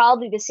 And they're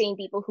probably the same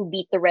people who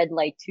beat the red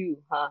light too,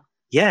 huh?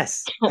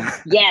 Yes.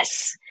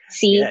 Yes.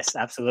 See? Yes,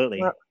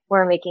 absolutely.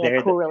 We're making They're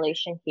a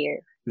correlation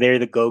here. They're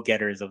the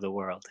go-getters of the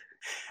world.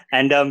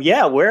 And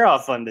yeah, we're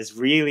off on this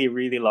really,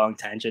 really long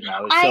tangent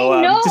now. So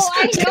I know.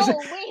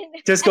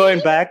 Wait. just going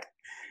back.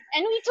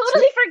 And we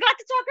totally forgot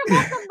to talk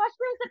about the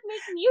mushrooms that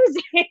make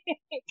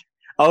music.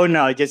 Oh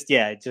no, just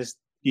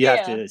you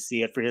have Yeah. to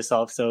see it for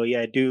yourself. So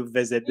yeah, do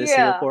visit the Yeah.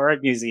 Singapore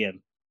Art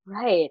Museum.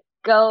 Right.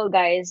 Go,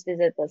 guys,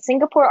 visit the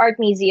Singapore Art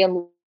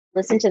Museum,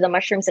 listen to the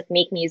mushrooms that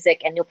make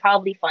music, and you'll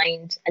probably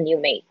find a new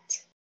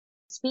mate.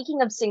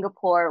 Speaking of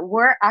Singapore,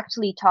 we're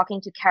actually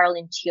talking to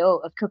Carolyn Teo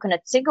of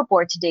Coconut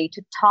Singapore today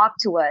to talk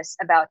to us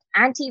about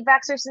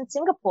anti-vaxxers in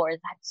Singapore.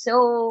 That's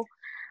so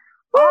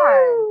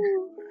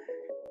fun.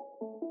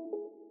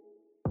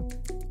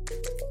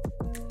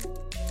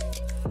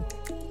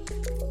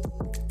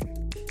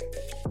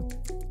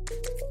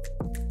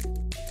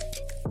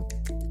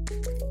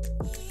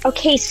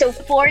 Okay, so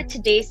for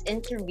today's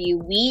interview,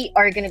 we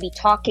are going to be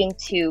talking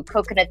to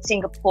Coconut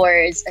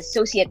Singapore's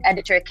Associate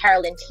Editor,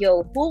 Carolyn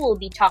Teo, who will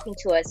be talking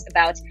to us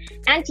about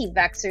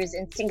anti-vaxxers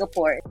in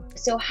Singapore.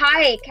 So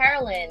hi,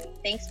 Carolyn.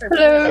 Thanks for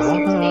being with us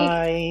here today.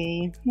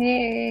 Hi.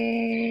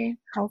 Hey,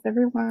 how's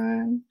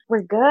everyone?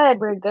 We're good.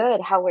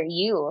 How are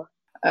you?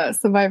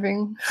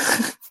 Surviving.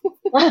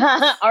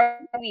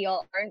 Aren't we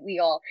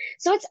all?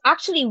 So it's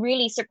actually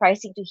really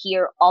surprising to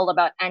hear all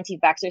about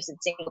anti-vaxxers in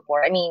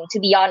Singapore. I mean, to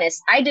be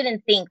honest, I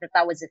didn't think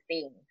that was a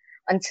thing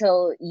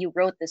until you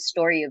wrote this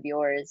story of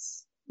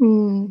yours.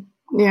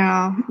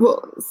 Yeah.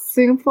 Well,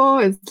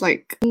 Singapore is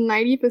like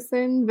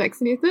 90%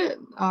 vaccinated.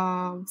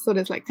 So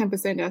there's like 10%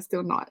 that are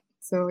still not.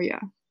 So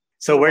yeah.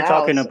 So we're Wow.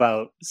 talking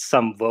about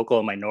some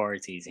vocal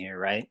minorities here,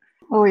 right?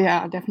 Oh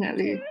yeah,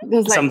 definitely.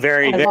 There's like Some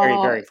very, a very,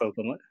 lot- very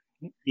vocal.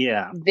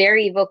 Yeah.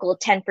 Very vocal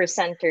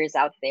 10%ers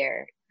out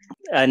there.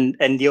 And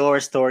your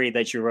story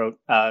that you wrote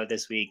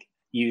this week,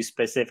 you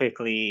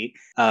specifically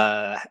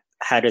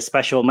had a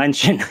special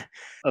mention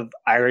of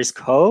Iris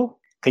Ko.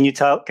 Can you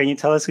tell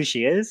us who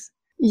she is?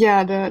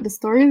 Yeah, the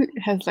story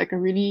has like a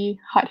really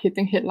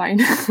hard-hitting headline.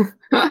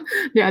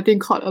 Yeah, I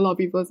think caught a lot of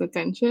people's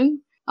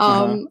attention.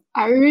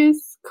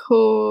 Iris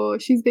Ko,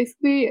 she's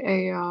basically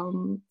a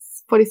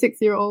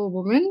 46-year-old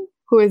woman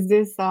who is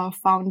this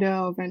founder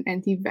of an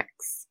anti-vax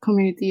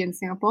community in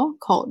Singapore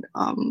called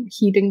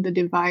Heeding the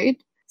Divide.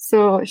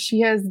 So she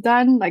has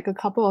done like a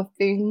couple of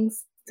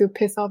things to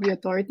piss off the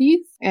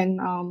authorities and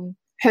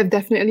have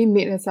definitely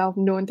made herself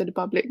known to the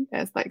public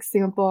as like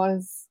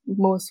Singapore's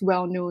most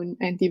well-known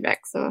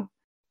anti-vaxxer.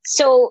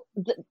 So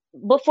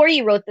before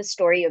you wrote the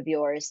story of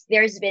yours,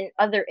 there's been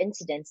other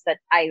incidents that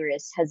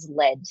Iris has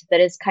led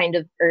that has kind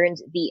of earned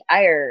the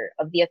ire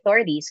of the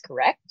authorities,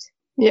 correct?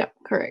 Yeah,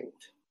 correct.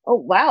 Oh,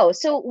 wow.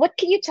 So what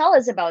can you tell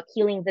us about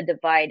Healing the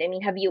Divide? I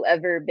mean, have you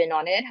ever been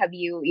on it? Have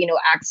you,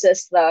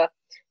 accessed the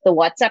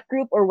WhatsApp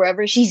group or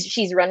wherever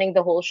she's running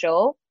the whole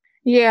show?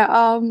 Yeah,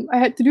 I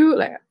had to do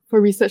like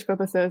for research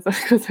purposes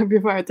because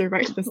before I had to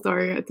write the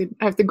story,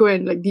 I have to go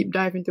and like deep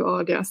dive into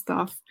all their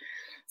stuff.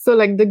 So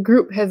like the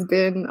group has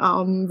been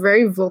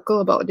very vocal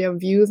about their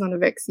views on the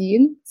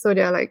vaccine. So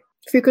they're like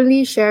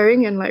frequently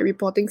sharing and like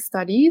reporting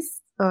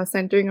studies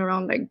centering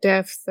around like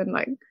deaths and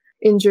like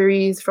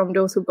injuries from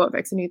those who got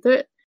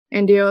vaccinated.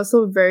 And they're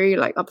also very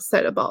like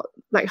upset about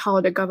like how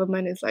the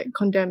government is like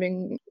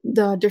condemning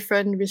the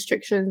different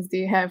restrictions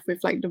they have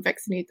with like the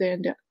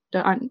vaccinated and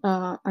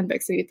the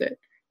unvaccinated.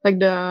 Like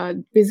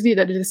basically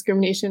the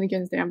discrimination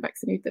against the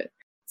unvaccinated.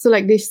 So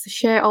like they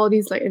share all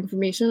these like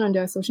information on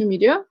their social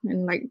media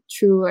and like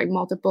through like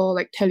multiple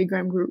like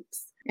Telegram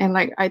groups. And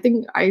like I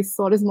think I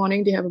saw this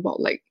morning they have about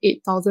like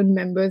 8,000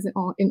 members in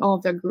all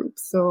of their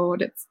groups. So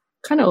that's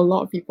kind of a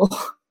lot of people.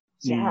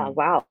 Yeah,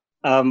 wow.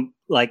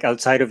 Like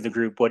outside of the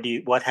group,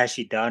 what has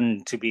she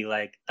done to be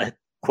like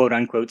quote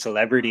unquote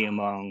celebrity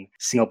among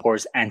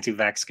Singapore's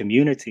anti-vax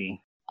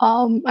community.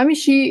 I mean,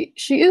 she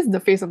is the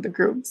face of the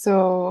group.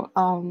 So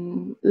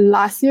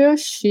last year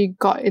she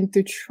got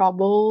into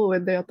trouble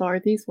with the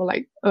authorities for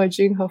like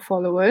urging her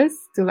followers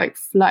to like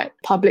flood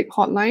public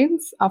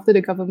hotlines after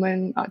the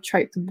government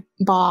tried to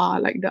bar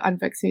like the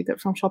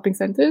unvaccinated from shopping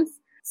centers.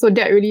 So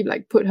that really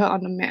like put her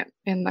on the map,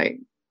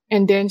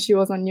 and then she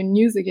was on your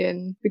news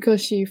again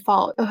because she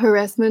filed a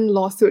harassment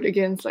lawsuit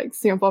against like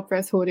Singapore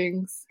Press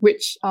Holdings,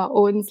 which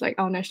owns like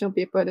our national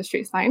paper, the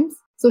Straits Times.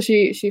 So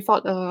she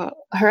filed a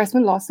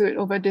harassment lawsuit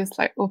over this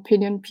like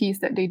opinion piece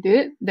that they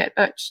did that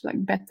urged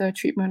like better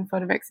treatment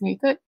for the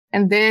vaccinated.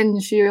 And then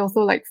she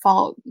also like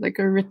filed like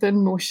a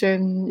written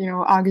motion,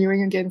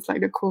 arguing against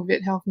like the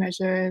COVID health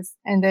measures.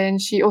 And then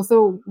she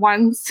also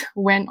once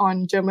went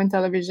on German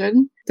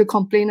television to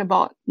complain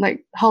about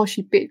like how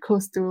she paid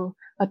close to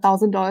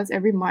 $1,000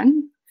 every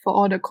month for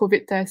all the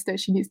COVID tests that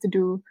she needs to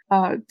do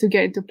to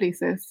get into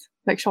places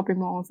like shopping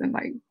malls and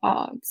like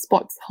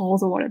sports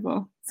halls or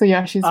whatever. So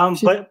yeah,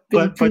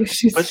 but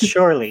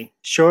surely,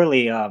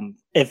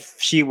 if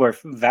she were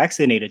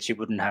vaccinated, she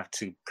wouldn't have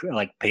to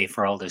like pay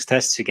for all those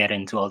tests to get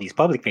into all these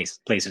public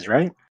places,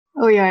 right?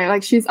 Oh yeah,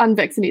 like she's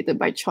unvaccinated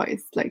by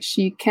choice. Like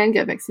she can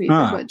get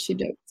vaccinated, but she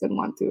doesn't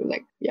want to.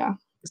 Like yeah.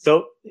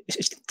 So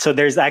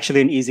there's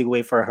actually an easy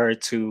way for her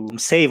to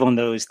save on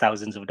those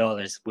thousands of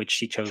dollars, which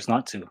she chose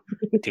not to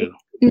do.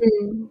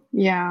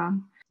 Yeah.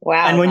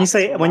 Wow. And when you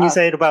say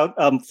it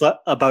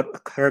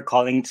about her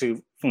calling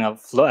to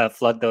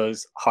flood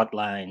those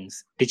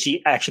hotlines, did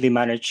she actually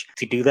manage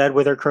to do that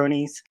with her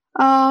cronies?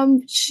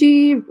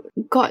 She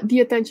got the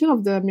attention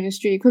of the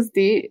ministry because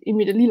they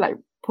immediately like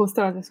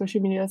posted on the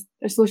social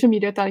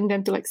media telling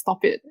them to like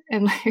stop it.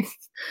 And like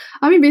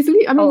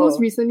most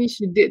recently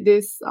she did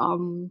this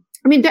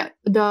that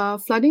the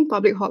flooding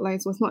public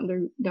hotlines was not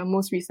the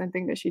most recent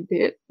thing that she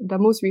did. The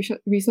most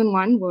recent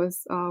one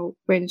was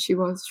when she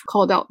was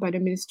called out by the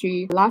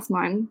ministry last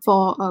month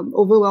for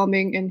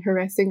overwhelming and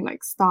harassing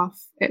like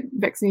staff at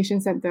vaccination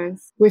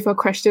centers with her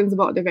questions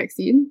about the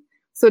vaccine.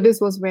 So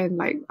this was when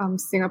like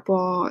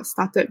Singapore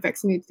started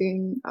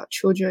vaccinating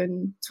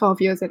children 12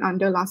 years and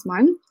under last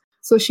month.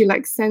 So she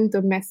like sent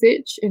a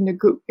message in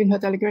her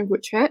Telegram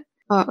group chat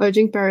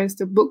urging parents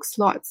to book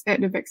slots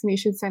at the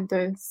vaccination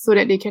centers so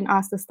that they can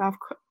ask the staff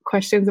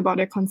questions about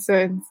their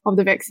concerns of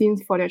the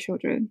vaccines for their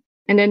children.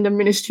 And then the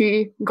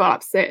ministry got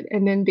upset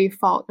and then they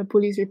filed a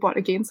police report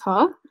against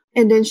her.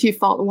 And then she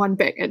filed one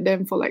back at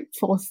them for like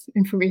false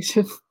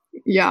information.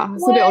 Yeah, What?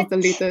 So that was the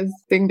latest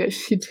thing that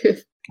she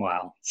did.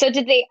 Wow. So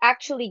did they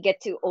actually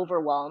get to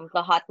overwhelm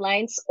the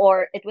hotlines,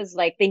 or it was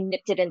like they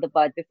nipped it in the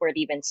bud before it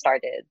even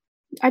started?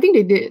 I think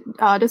they did.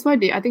 That's why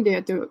I think they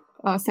had to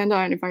send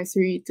out an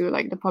advisory to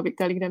like the public,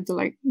 telling them to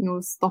like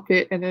stop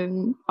it,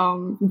 and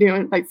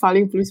then like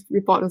filing police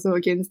report also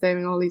against them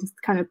and all these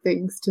kind of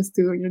things, just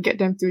to get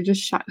them to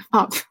just shut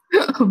up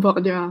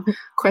about their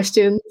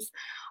questions,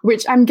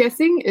 which I'm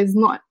guessing is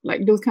not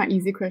like those kind of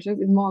easy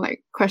questions. It's more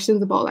like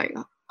questions about like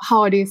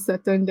how are they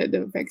certain that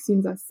the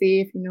vaccines are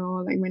safe,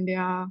 like when there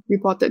are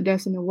reported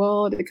deaths in the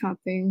world, that kind of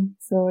thing.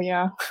 So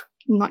yeah,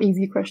 not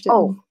easy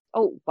questions.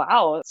 Oh,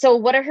 wow. So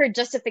what are her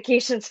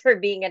justifications for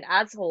being an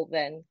asshole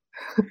then?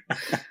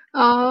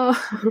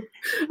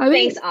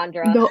 Thanks,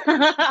 Andra.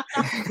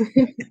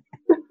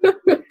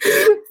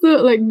 So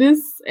like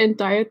this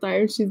entire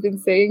time she's been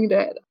saying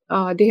that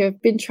they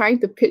have been trying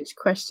to pitch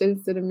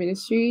questions to the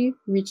ministry,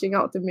 reaching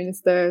out to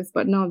ministers,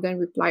 but none of them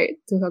replied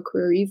to her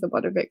queries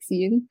about the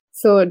vaccine.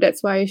 So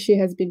that's why she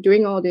has been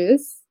doing all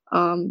this.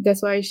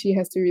 That's why she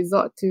has to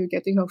resort to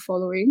getting her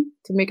following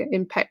to make an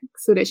impact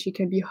so that she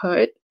can be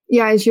heard.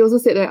 Yeah, and she also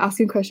said that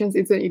asking questions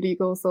isn't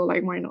illegal, so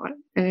like why not?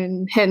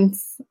 And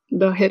hence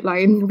the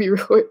headline we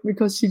wrote,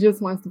 because she just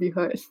wants to be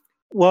heard.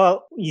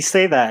 Well, you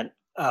say that.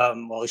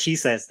 She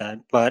says that,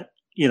 but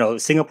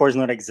Singapore is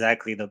not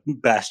exactly the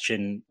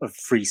bastion of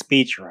free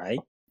speech, right?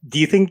 Do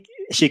you think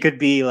she could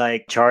be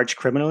like charged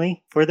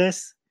criminally for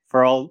this,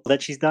 for all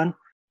that she's done?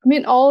 I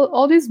mean,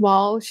 all this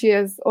while she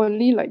has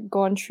only like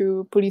gone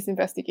through police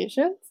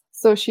investigations,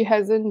 so she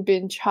hasn't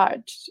been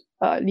charged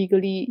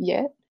legally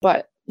yet,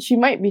 but she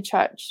might be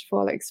charged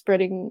for like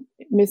spreading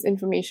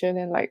misinformation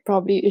and like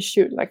probably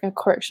issued like a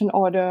correction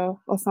order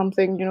or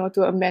something,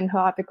 to amend her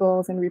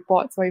articles and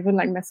reports, or even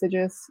like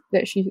messages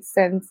that she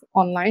sends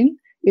online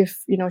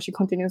if she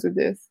continues with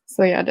this.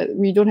 So yeah, that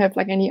we don't have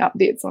like any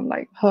updates on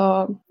like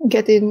her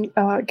getting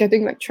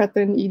like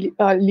threatened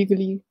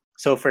legally.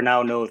 So for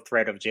now, no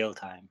threat of jail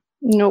time.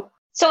 Nope.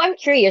 So I'm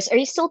curious, are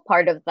you still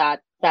part of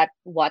that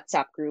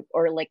WhatsApp group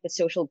or like the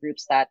social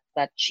groups that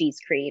she's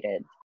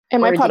created?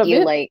 Am I part of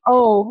it? Like...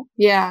 Oh,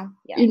 yeah.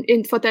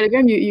 In for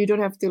Telegram, you don't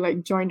have to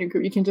like join the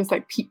group. You can just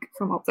like peek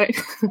from outside.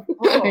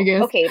 I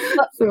guess. Okay.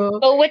 So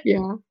what?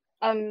 Yeah.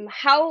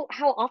 How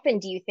often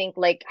do you think,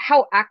 like,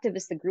 how active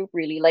is the group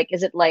really? Like,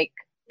 is it like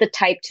the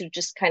type to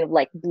just kind of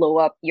like blow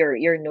up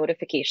your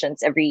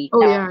notifications every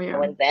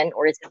now and then,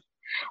 or is it?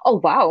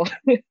 Oh wow.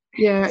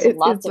 Yeah, So it's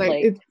lots of like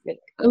like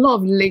it's a lot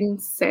of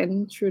links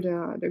sent through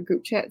the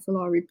group chats, a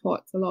lot of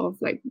reports, a lot of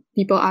like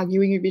people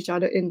arguing with each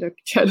other in the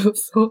chat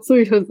also. So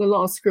it was a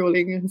lot of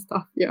scrolling and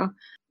stuff. Yeah,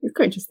 it's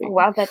quite interesting. Oh,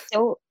 wow, that's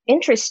so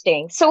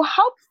interesting. So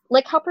how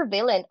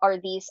prevalent are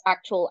these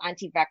actual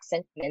anti-vax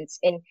sentiments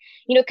in,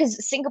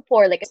 because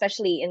Singapore, like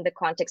especially in the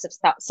context of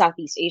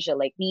Southeast Asia,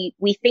 like we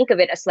think of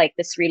it as like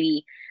this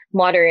really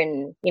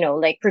modern,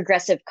 like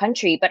progressive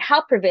country, but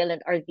how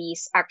prevalent are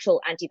these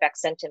actual anti-vax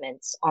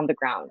sentiments on the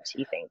ground,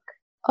 you think?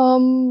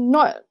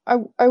 Not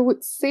I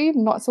would say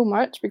not so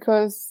much,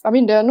 because I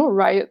mean there are no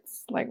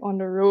riots like on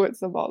the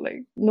roads about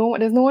like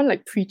there's no one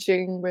like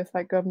preaching with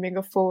like a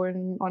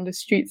megaphone on the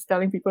streets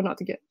telling people not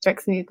to get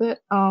vaccinated.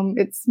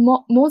 It's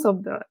most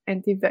of the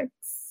anti-vax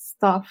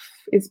stuff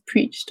is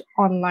preached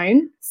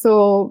online.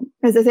 So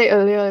as I said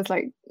earlier, it's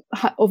like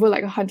over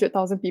like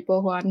 100,000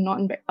 people who are not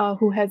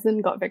who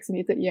hasn't got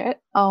vaccinated yet.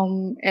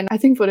 And I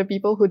think for the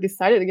people who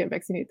decided to get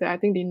vaccinated, I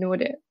think they know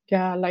that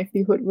their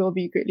livelihood will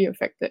be greatly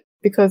affected,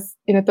 because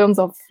in terms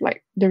of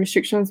like the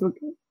restrictions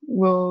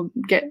will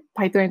get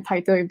tighter and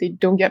tighter if they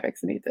don't get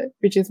vaccinated,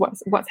 which is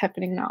what's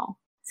happening now.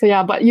 So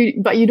yeah, but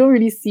you don't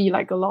really see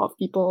like a lot of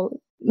people,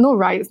 no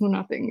riots, no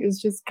nothing.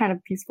 It's just kind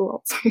of peaceful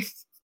outside.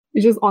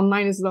 It's just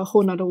online is a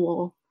whole nother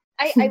wall.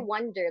 I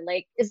wonder,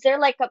 like, is there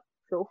like a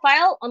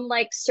profile on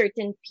like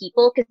certain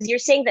people? Because you're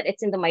saying that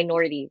it's in the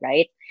minority,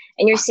 right?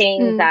 And you're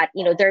saying that,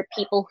 there are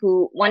people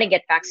who want to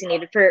get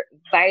vaccinated for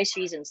various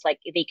reasons, like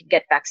they could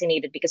get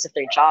vaccinated because of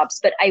their jobs.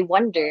 But I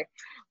wonder,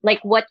 like,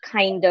 what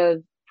kind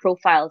of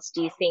profiles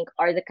do you think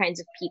are the kinds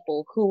of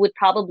people who would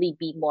probably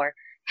be more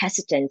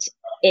hesitant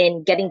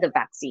in getting the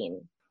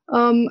vaccine?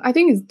 I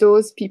think it's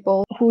those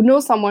people who know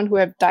someone who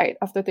have died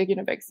after taking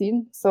a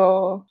vaccine.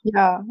 So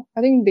yeah,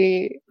 I think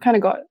they kind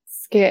of got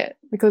scared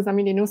because I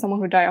mean they know someone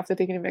who died after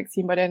taking a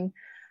vaccine, but then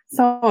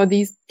some of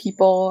these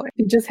people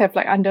they just have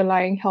like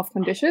underlying health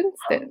conditions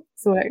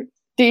so like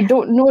they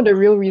don't know the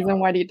real reason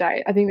why they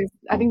died. I think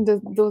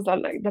those are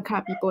like the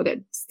kind of people that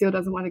still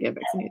doesn't want to get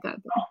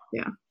vaccinated.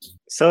 Yeah.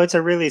 So it's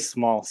a really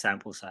small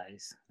sample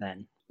size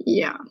then.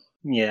 Yeah.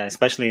 Yeah,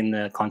 especially in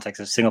the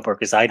context of Singapore,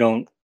 because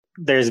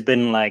there's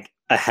been like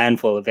a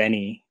handful of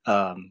any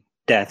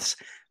deaths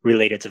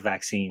related to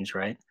vaccines,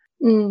 right?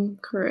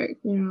 Correct.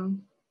 Yeah.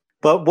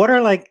 But what are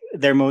like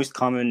their most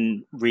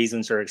common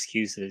reasons or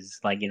excuses,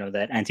 like,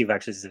 that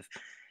anti-vaxxers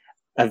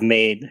have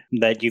made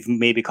that you've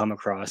maybe come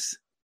across?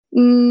 I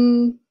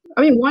mean,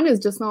 one is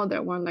just now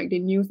that one, like they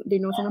know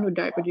someone who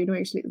died, but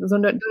actually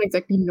don't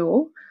exactly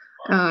know.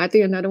 I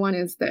think another one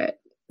is that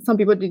some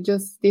people they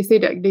say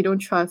that they don't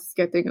trust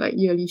getting like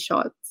yearly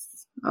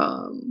shots,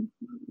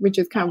 which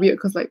is kind of weird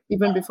because like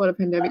even before the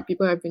pandemic,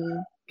 people have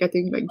been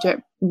getting like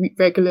jabbed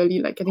regularly,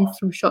 like getting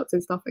flu shots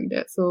and stuff like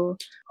that. So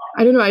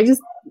I don't know.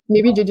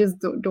 Maybe they just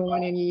don't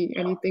want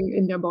anything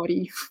in their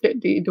body that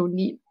they don't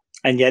need.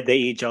 And yet they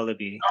eat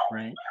Jollibee,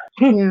 right?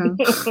 Yeah.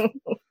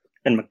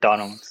 And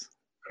McDonald's.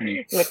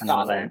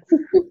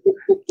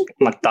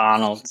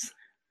 McDonald's.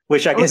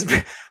 Which I guess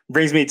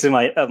brings me to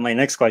my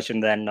next question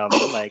then.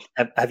 Like,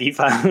 have you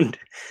found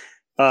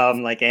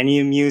like any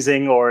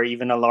amusing or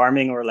even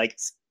alarming or like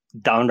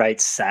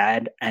downright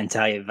sad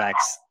anti-vax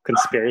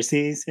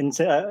conspiracies in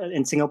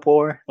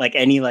Singapore? Like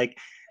any like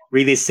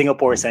really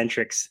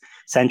Singapore-centric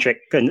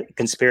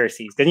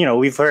conspiracies? Because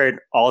we've heard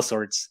all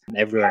sorts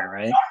everywhere,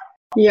 right?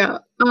 Yeah,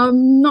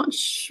 I'm not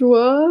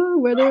sure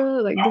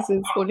whether like this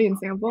is only in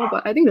Singapore,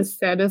 but I think the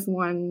saddest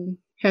one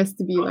has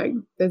to be like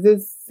there's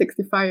this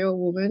 65-year-old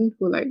woman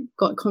who like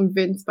got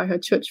convinced by her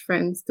church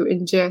friends to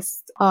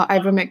ingest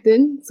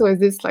ivermectin. So it's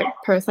this like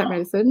parasite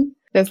medicine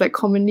that's like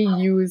commonly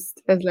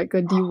used as like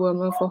a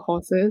dewormer for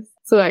horses.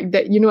 So like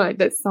that, like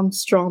that's some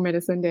strong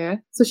medicine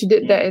there. So she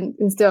did that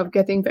instead of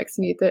getting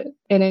vaccinated,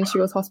 and then she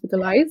was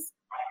hospitalized.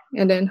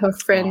 And then her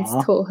friends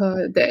told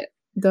her that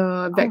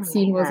the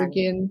vaccine was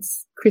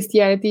against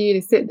Christianity. They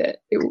said that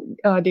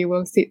they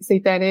were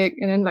satanic,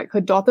 and then like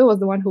her daughter was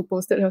the one who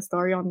posted her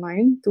story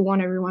online to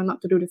warn everyone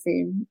not to do the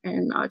same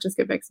and just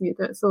get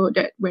vaccinated. So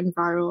that went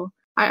viral.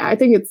 I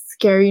think it's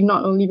scary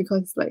not only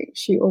because like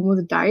she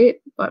almost died,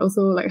 but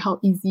also like how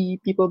easy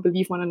people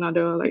believe one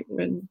another, like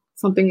when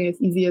something as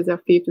easy as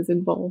their faith is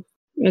involved.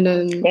 And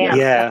then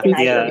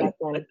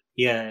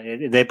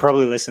they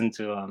probably listen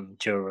to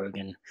Joe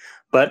Rogan,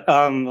 but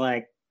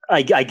like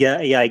I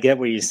get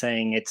what you're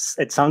saying. It's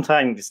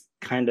sometimes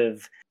kind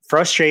of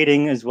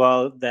frustrating as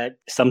well that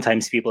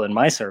sometimes people in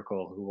my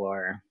circle who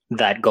are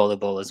that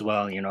gullible as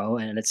well,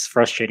 and it's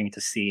frustrating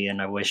to see.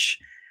 And I wish,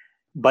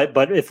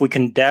 but if we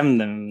condemn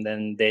them,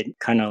 then they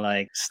kind of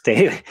like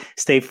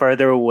stay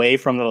further away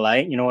from the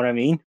light. You know what I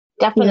mean?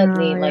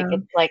 Definitely,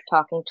 it's like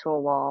talking to a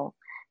wall.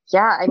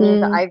 Yeah, I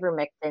mean, the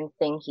ivermectin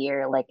thing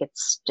here, like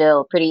it's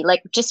still pretty,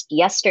 like just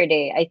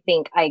yesterday, I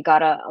think I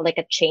got a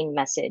chain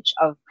message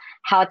of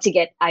how to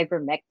get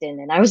ivermectin.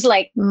 And I was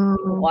like,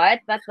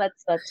 what?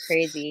 That's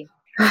crazy.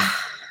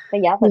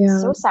 But yeah,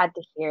 that's so sad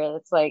to hear.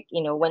 It's like,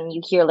 when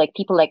you hear like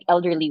people like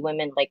elderly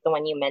women, like the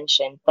one you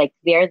mentioned, like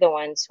they're the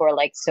ones who are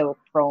like so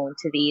prone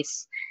to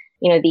these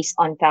these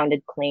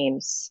unfounded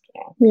claims.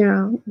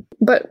 Yeah,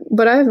 but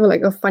I have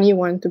like a funny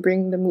one to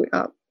bring the mood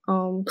up.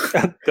 Go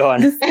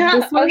on.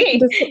 Okay.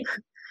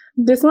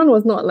 This one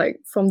was not like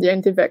from the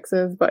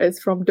anti-vaxxers, but it's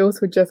from those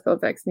who just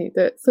got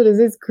vaccinated. So there's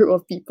this group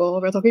of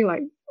people, we're talking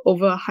like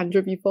over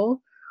 100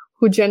 people,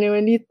 who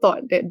genuinely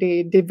thought that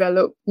they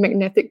developed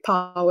magnetic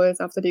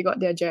powers after they got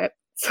their jab.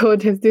 So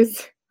there's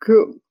this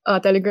group,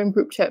 Telegram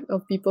group chat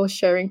of people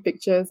sharing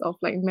pictures of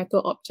like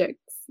metal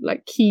objects,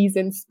 like keys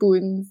and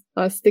spoons,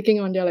 sticking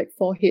on their like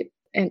forehead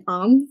and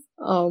arms,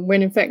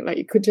 when in fact like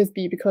it could just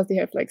be because they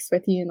have like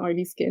sweaty and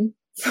oily skin.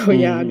 So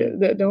yeah,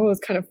 that one was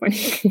kind of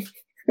funny.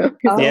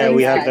 Yeah,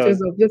 we have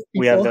those.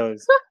 We have people.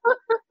 those.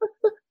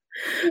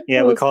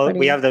 Yeah,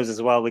 we have those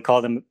as well. We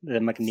call them the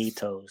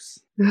magnetos.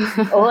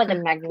 Oh, the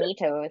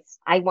magnetos.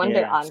 I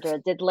wonder, Yeah. Andra,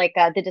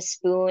 did a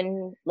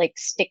spoon like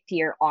stick to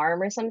your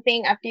arm or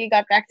something after you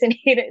got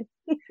vaccinated?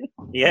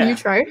 Yeah. You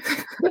try?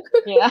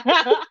 Yeah.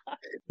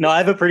 No, I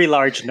have a pretty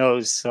large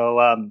nose, so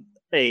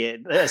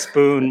a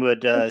spoon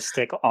would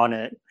stick on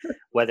it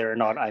whether or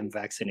not I'm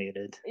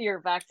vaccinated. You're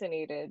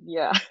vaccinated.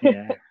 Yeah.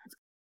 Yeah.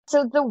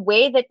 So the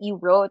way that you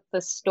wrote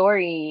the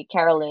story,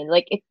 Carolyn,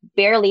 like it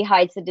barely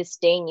hides the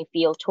disdain you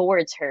feel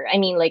towards her. I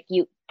mean, like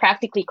you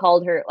practically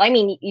called her, I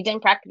mean, you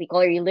didn't practically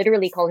call her, you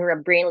literally called her a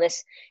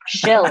brainless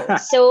shill.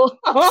 So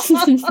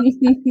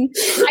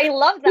I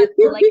love that.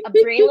 Like a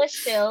brainless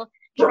shill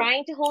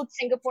trying to hold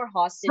Singapore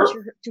hostage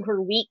to her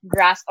weak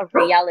grasp of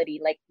reality.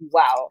 Like,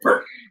 wow.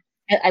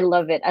 I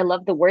love it. I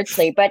love the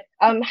wordplay. But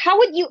how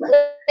would you,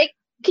 like,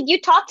 could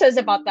you talk to us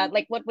about that?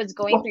 Like, what was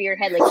going through your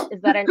head? Like,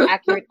 is that an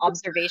accurate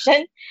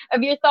observation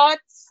of your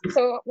thoughts?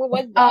 So, what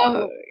was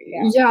that?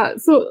 Yeah,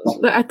 so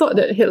like, I thought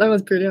that headline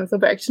was brilliant, so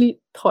but actually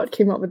Todd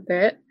came up with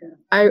that.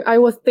 I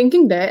was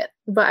thinking that,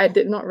 but I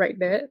did not write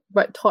that.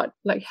 But Todd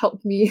like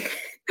helped me,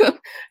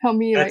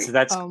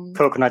 That's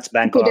Coconuts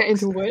Bangkok. put that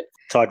into words.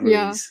 Todd Ruiz.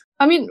 Yeah,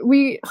 I mean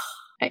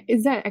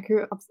is that an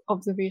accurate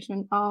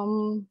observation?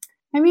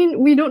 I mean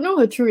we don't know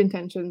her true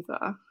intentions.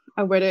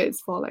 Whether it's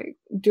for like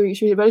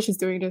whether she's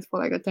doing this for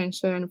like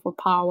attention, for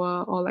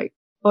power,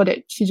 or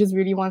that she just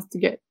really wants to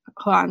get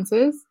her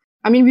answers.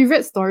 I mean, we've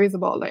read stories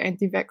about like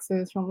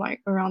anti-vaxxers from like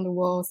around the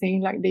world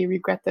saying like they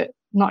regretted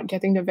not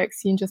getting the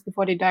vaccine just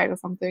before they died or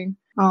something.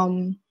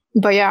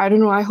 But yeah, I don't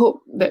know. I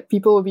hope that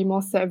people will be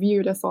more savvy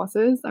with their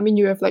sources. I mean,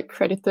 you have like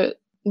credited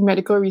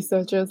medical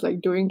researchers like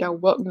doing their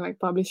work and like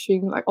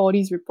publishing like all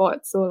these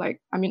reports. So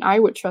like, I mean, I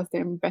would trust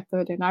them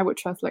better than I would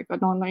trust like an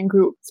online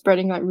group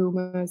spreading like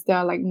rumors that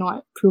are like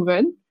not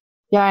proven.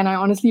 Yeah, and I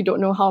honestly don't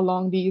know how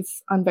long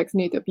these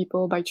unvaccinated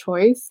people by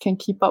choice can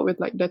keep up with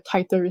like the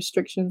tighter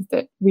restrictions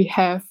that we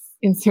have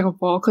in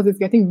Singapore, because it's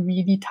getting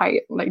really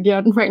tight. Like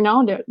right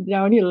now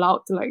they're only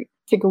allowed to like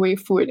take away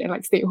food and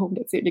like stay at home.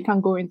 That's it. They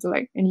can't go into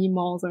like any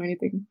malls or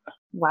anything.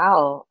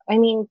 Wow. I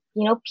mean,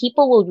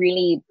 people will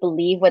really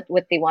believe what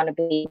they want to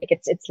believe. Like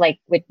it's like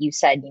what you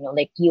said,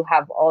 like you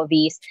have all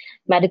these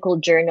medical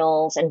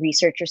journals and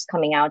researchers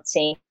coming out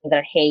saying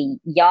that, hey,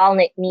 y'all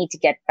need to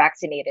get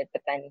vaccinated.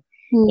 But then,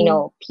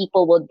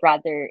 people would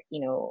rather,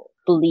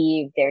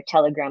 believe their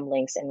Telegram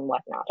links and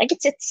whatnot. Like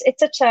it's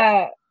such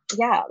a,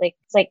 yeah, like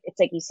it's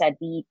like you said,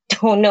 we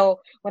don't know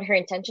what her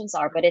intentions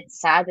are, but it's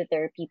sad that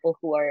there are people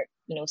who are,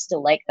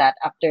 still like that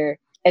after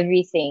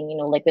everything,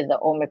 like with the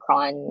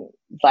Omicron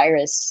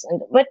virus.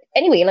 But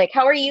anyway, like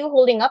how are you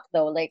holding up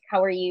though? Like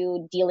how are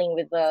you dealing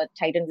with the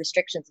tightened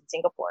restrictions in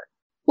Singapore?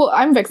 Well,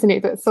 I'm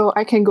vaccinated, so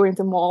I can go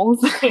into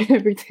malls and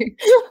everything.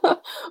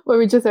 But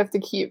we just have to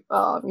keep,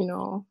 I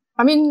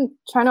mean,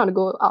 try not to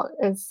go out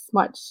as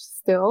much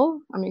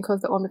still. I mean,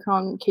 because the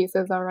Omicron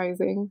cases are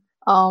rising.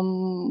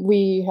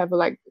 We have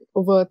like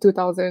over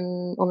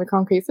 2,000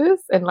 Omicron cases,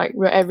 and like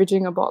we're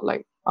averaging about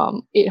like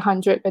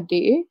 800 a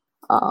day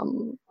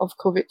of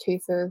COVID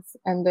cases.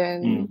 And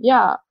then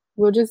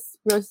we're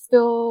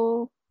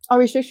still, our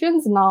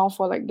restrictions now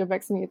for like the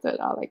vaccinated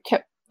are like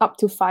kept up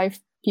to 5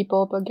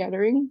 people per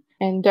gathering,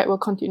 and that will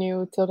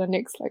continue till the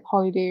next like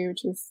holiday,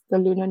 which is the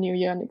Lunar New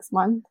Year next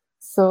month.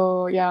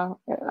 So yeah,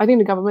 I think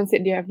the government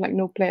said they have like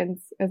no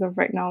plans as of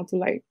right now to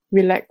like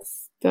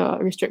relax the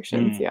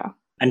restrictions. Yeah.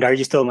 And are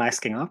you still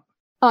masking up?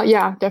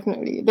 Yeah,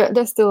 definitely.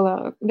 That's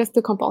still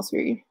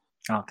compulsory.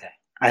 Okay,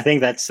 I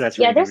think that's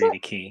really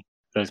key.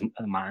 Those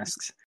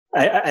masks.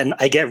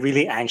 I get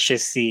really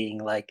anxious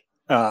seeing like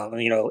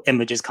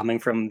images coming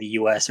from the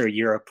US or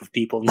Europe of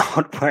people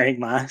not wearing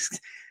masks.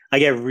 I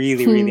get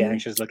really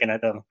anxious looking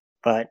at them.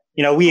 But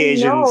we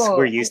Asians,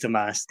 we're used to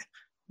masks.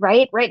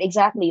 Right,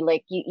 exactly.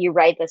 Like you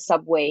ride the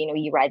subway,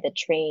 you ride the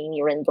train,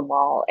 you're in the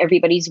mall,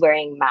 everybody's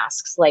wearing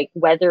masks, like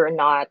whether or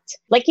not,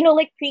 like,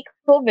 like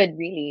pre-COVID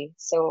really.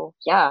 So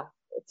yeah,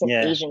 it's an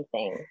Asian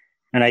thing.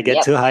 And I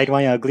get to hide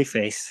my ugly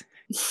face.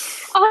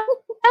 Oh,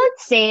 don't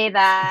say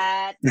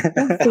that.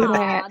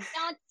 Don't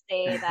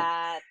say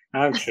that.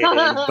 I'm kidding.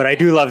 But I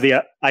do love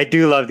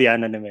the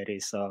anonymity,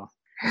 so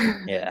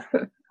yeah.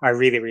 I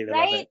really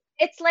love it.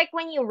 it's like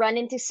when you run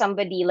into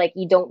somebody like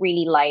you don't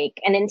really like,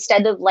 and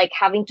instead of like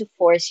having to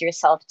force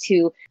yourself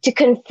to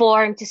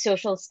conform to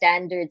social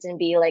standards and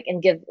be like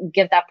and give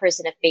that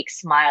person a fake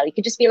smile, you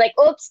could just be like,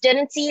 oops,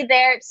 didn't see you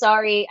there,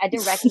 sorry, I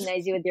didn't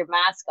recognize you with your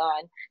mask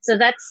on. So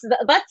that's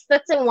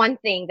the one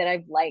thing that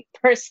I've liked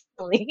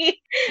personally.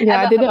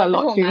 Yeah, I did it a about the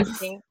lot whole too. mask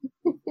thing.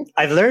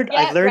 I've learned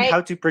right.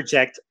 how to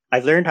project.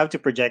 I've learned how to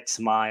project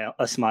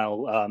a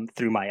smile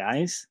through my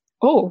eyes.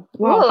 Oh,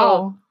 wow. Ooh.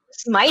 How?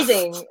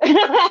 Smizing.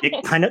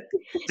 You kind of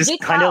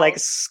like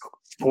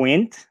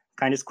squint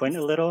a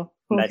little.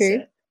 And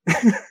Okay.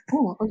 That's it.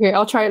 Oh, okay.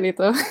 I'll try it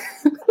later.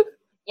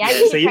 Yeah.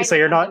 So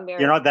you're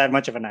not that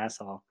much of an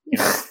asshole. You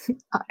know?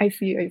 I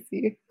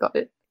see. Got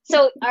it.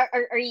 So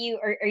are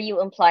you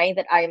implying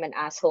that I am an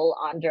asshole,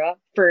 Andra,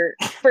 for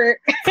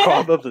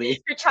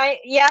Probably. for trying?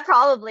 Yeah,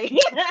 probably.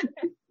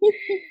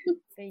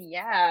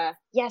 Yeah.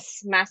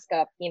 Yes, mask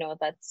up.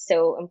 That's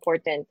so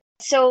important.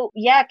 So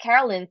yeah,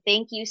 Carolyn,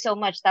 thank you so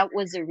much. That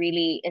was a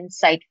really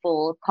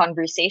insightful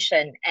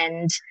conversation,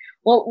 and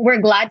well, we're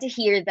glad to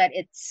hear that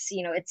it's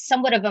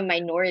somewhat of a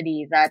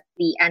minority, that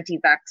the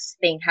anti-vax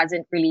thing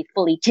hasn't really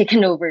fully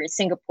taken over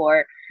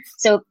Singapore.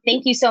 So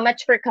thank you so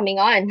much for coming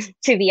on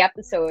to the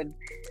episode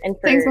and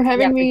Thanks for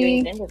having me. for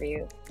doing the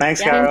interview.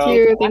 Thanks, Yeah, Carol. Thank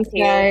you. Thank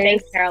you. Guys.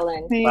 Thanks,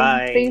 Carolyn. Thanks.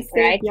 Bye. Stay safe,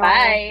 Right, y'all.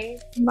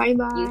 bye.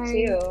 Bye. You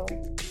too.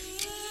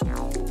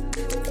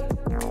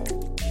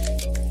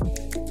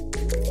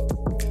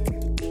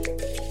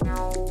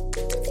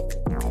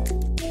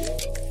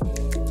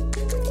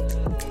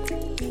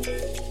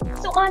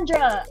 So,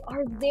 Andra,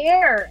 are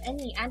there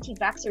any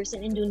anti-vaxxers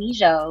in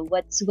Indonesia?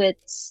 What's the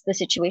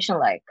situation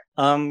like?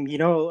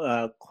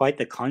 Quite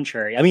the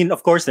contrary. I mean,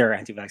 of course there are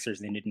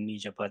anti-vaxxers in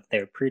Indonesia, but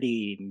they're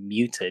pretty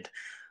muted.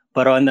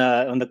 But on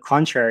the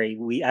contrary,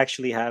 we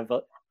actually have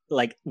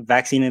like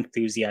vaccine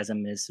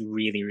enthusiasm is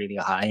really, really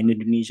high in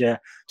Indonesia,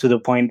 to the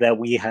point that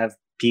we have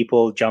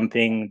people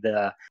jumping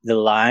the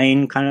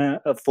line kind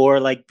of for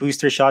like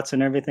booster shots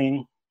and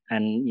everything.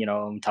 And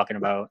I'm talking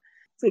about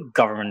the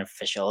government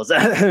officials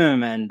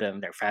and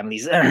their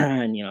families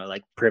and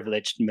like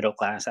privileged middle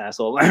class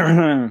asshole.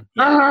 So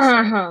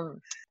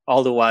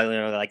all the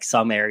while, like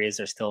some areas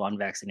are still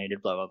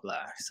unvaccinated, blah blah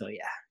blah. So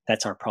yeah,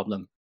 that's our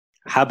problem.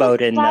 How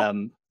about in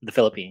the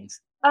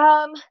Philippines?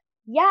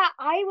 Yeah,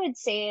 I would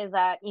say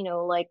that,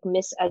 like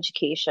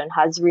miseducation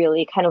has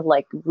really kind of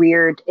like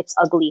reared its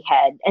ugly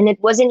head. And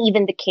it wasn't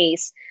even the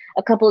case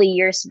a couple of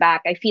years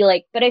back. I feel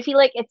like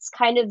it's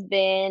kind of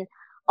been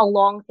a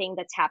long thing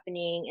that's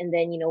happening. And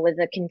then, with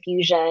the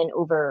confusion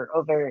over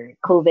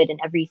COVID and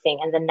everything.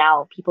 And then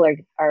now people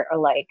are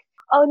like,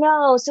 oh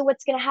no, so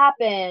what's going to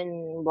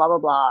happen? Blah, blah,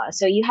 blah.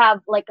 So you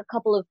have like a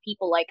couple of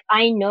people, like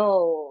I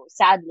know,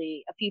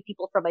 sadly, a few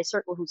people from my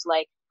circle who's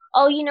like,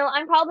 oh,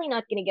 I'm probably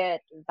not going to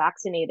get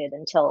vaccinated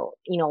until,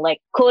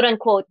 like quote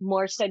unquote,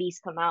 more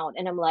studies come out.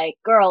 And I'm like,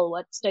 girl,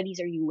 what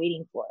studies are you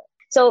waiting for?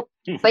 So,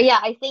 but yeah,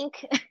 I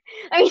think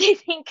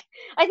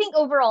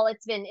overall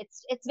it's been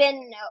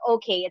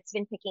okay. It's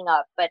been picking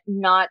up, but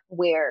not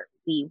where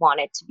we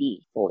want it to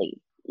be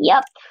fully.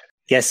 Yep.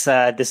 Guess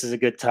this is a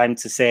good time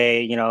to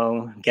say,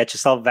 get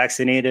yourself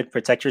vaccinated,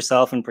 protect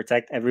yourself and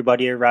protect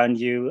everybody around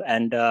you.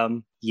 And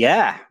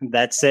yeah,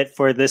 that's it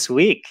for this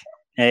week.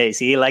 Hey,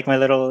 see, like my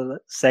little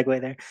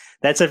segue there?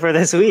 That's it for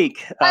this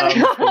week.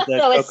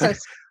 That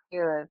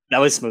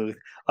was smooth.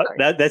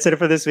 That's it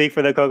for this week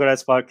for the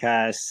Coconuts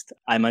Podcast.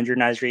 I'm Andra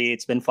Nasrie.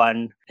 It's been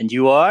fun. And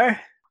you are?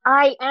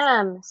 I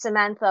am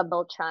Samantha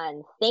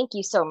Beltran. Thank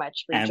you so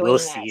much for joining us. And we'll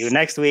see you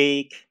next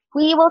week.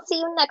 We will see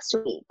you next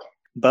week.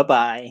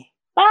 Bye-bye.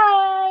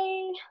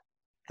 Bye.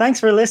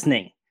 Thanks for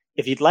listening.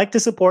 If you'd like to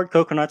support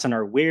Coconuts on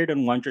our weird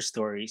and wondrous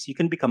stories, you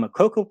can become a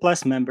Coco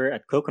Plus member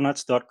at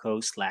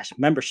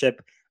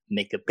coconuts.co/membership,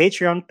 make a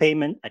Patreon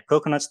payment at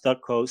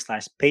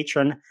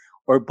coconuts.co/patron,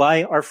 or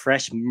buy our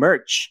fresh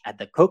merch at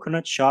the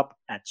Coconut Shop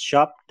at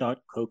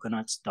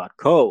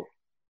shop.coconuts.co.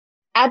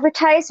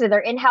 Advertise with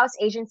our in-house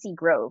agency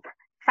Grove.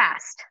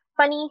 Fast,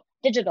 funny,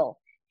 digital.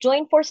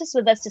 Join forces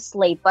with us to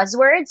slay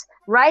buzzwords,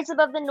 rise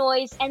above the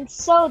noise, and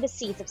sow the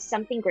seeds of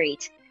something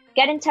great.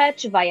 Get in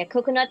touch via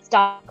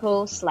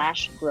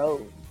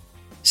coconuts.co/grow.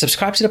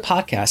 Subscribe to the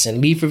podcast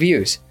and leave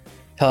reviews.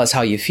 Tell us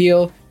how you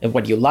feel and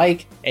what you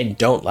like and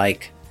don't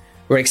like.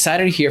 We're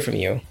excited to hear from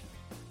you.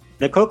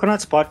 The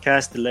Coconuts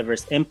Podcast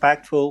delivers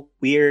impactful,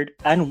 weird,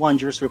 and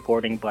wondrous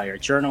reporting by our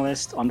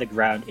journalists on the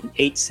ground in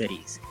 8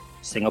 cities: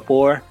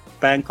 Singapore,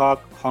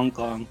 Bangkok, Hong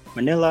Kong,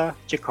 Manila,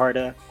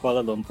 Jakarta,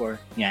 Kuala Lumpur,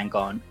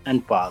 Yangon,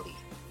 and Bali.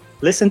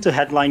 Listen to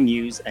headline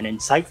news and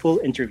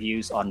insightful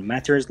interviews on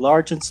matters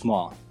large and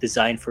small,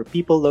 designed for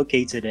people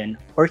located in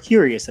or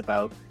curious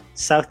about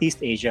Southeast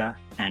Asia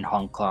and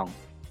Hong Kong.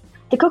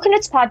 The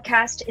Coconuts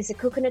Podcast is a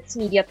Coconuts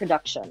Media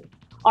production.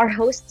 Our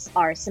hosts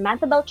are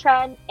Samantha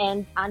Beltran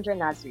and Andra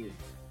Nasrie.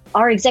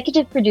 Our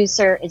executive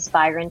producer is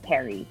Byron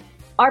Perry.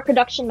 Our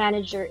production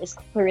manager is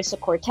Clarissa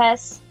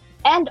Cortez.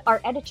 And our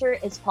editor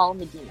is Paul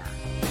Medina.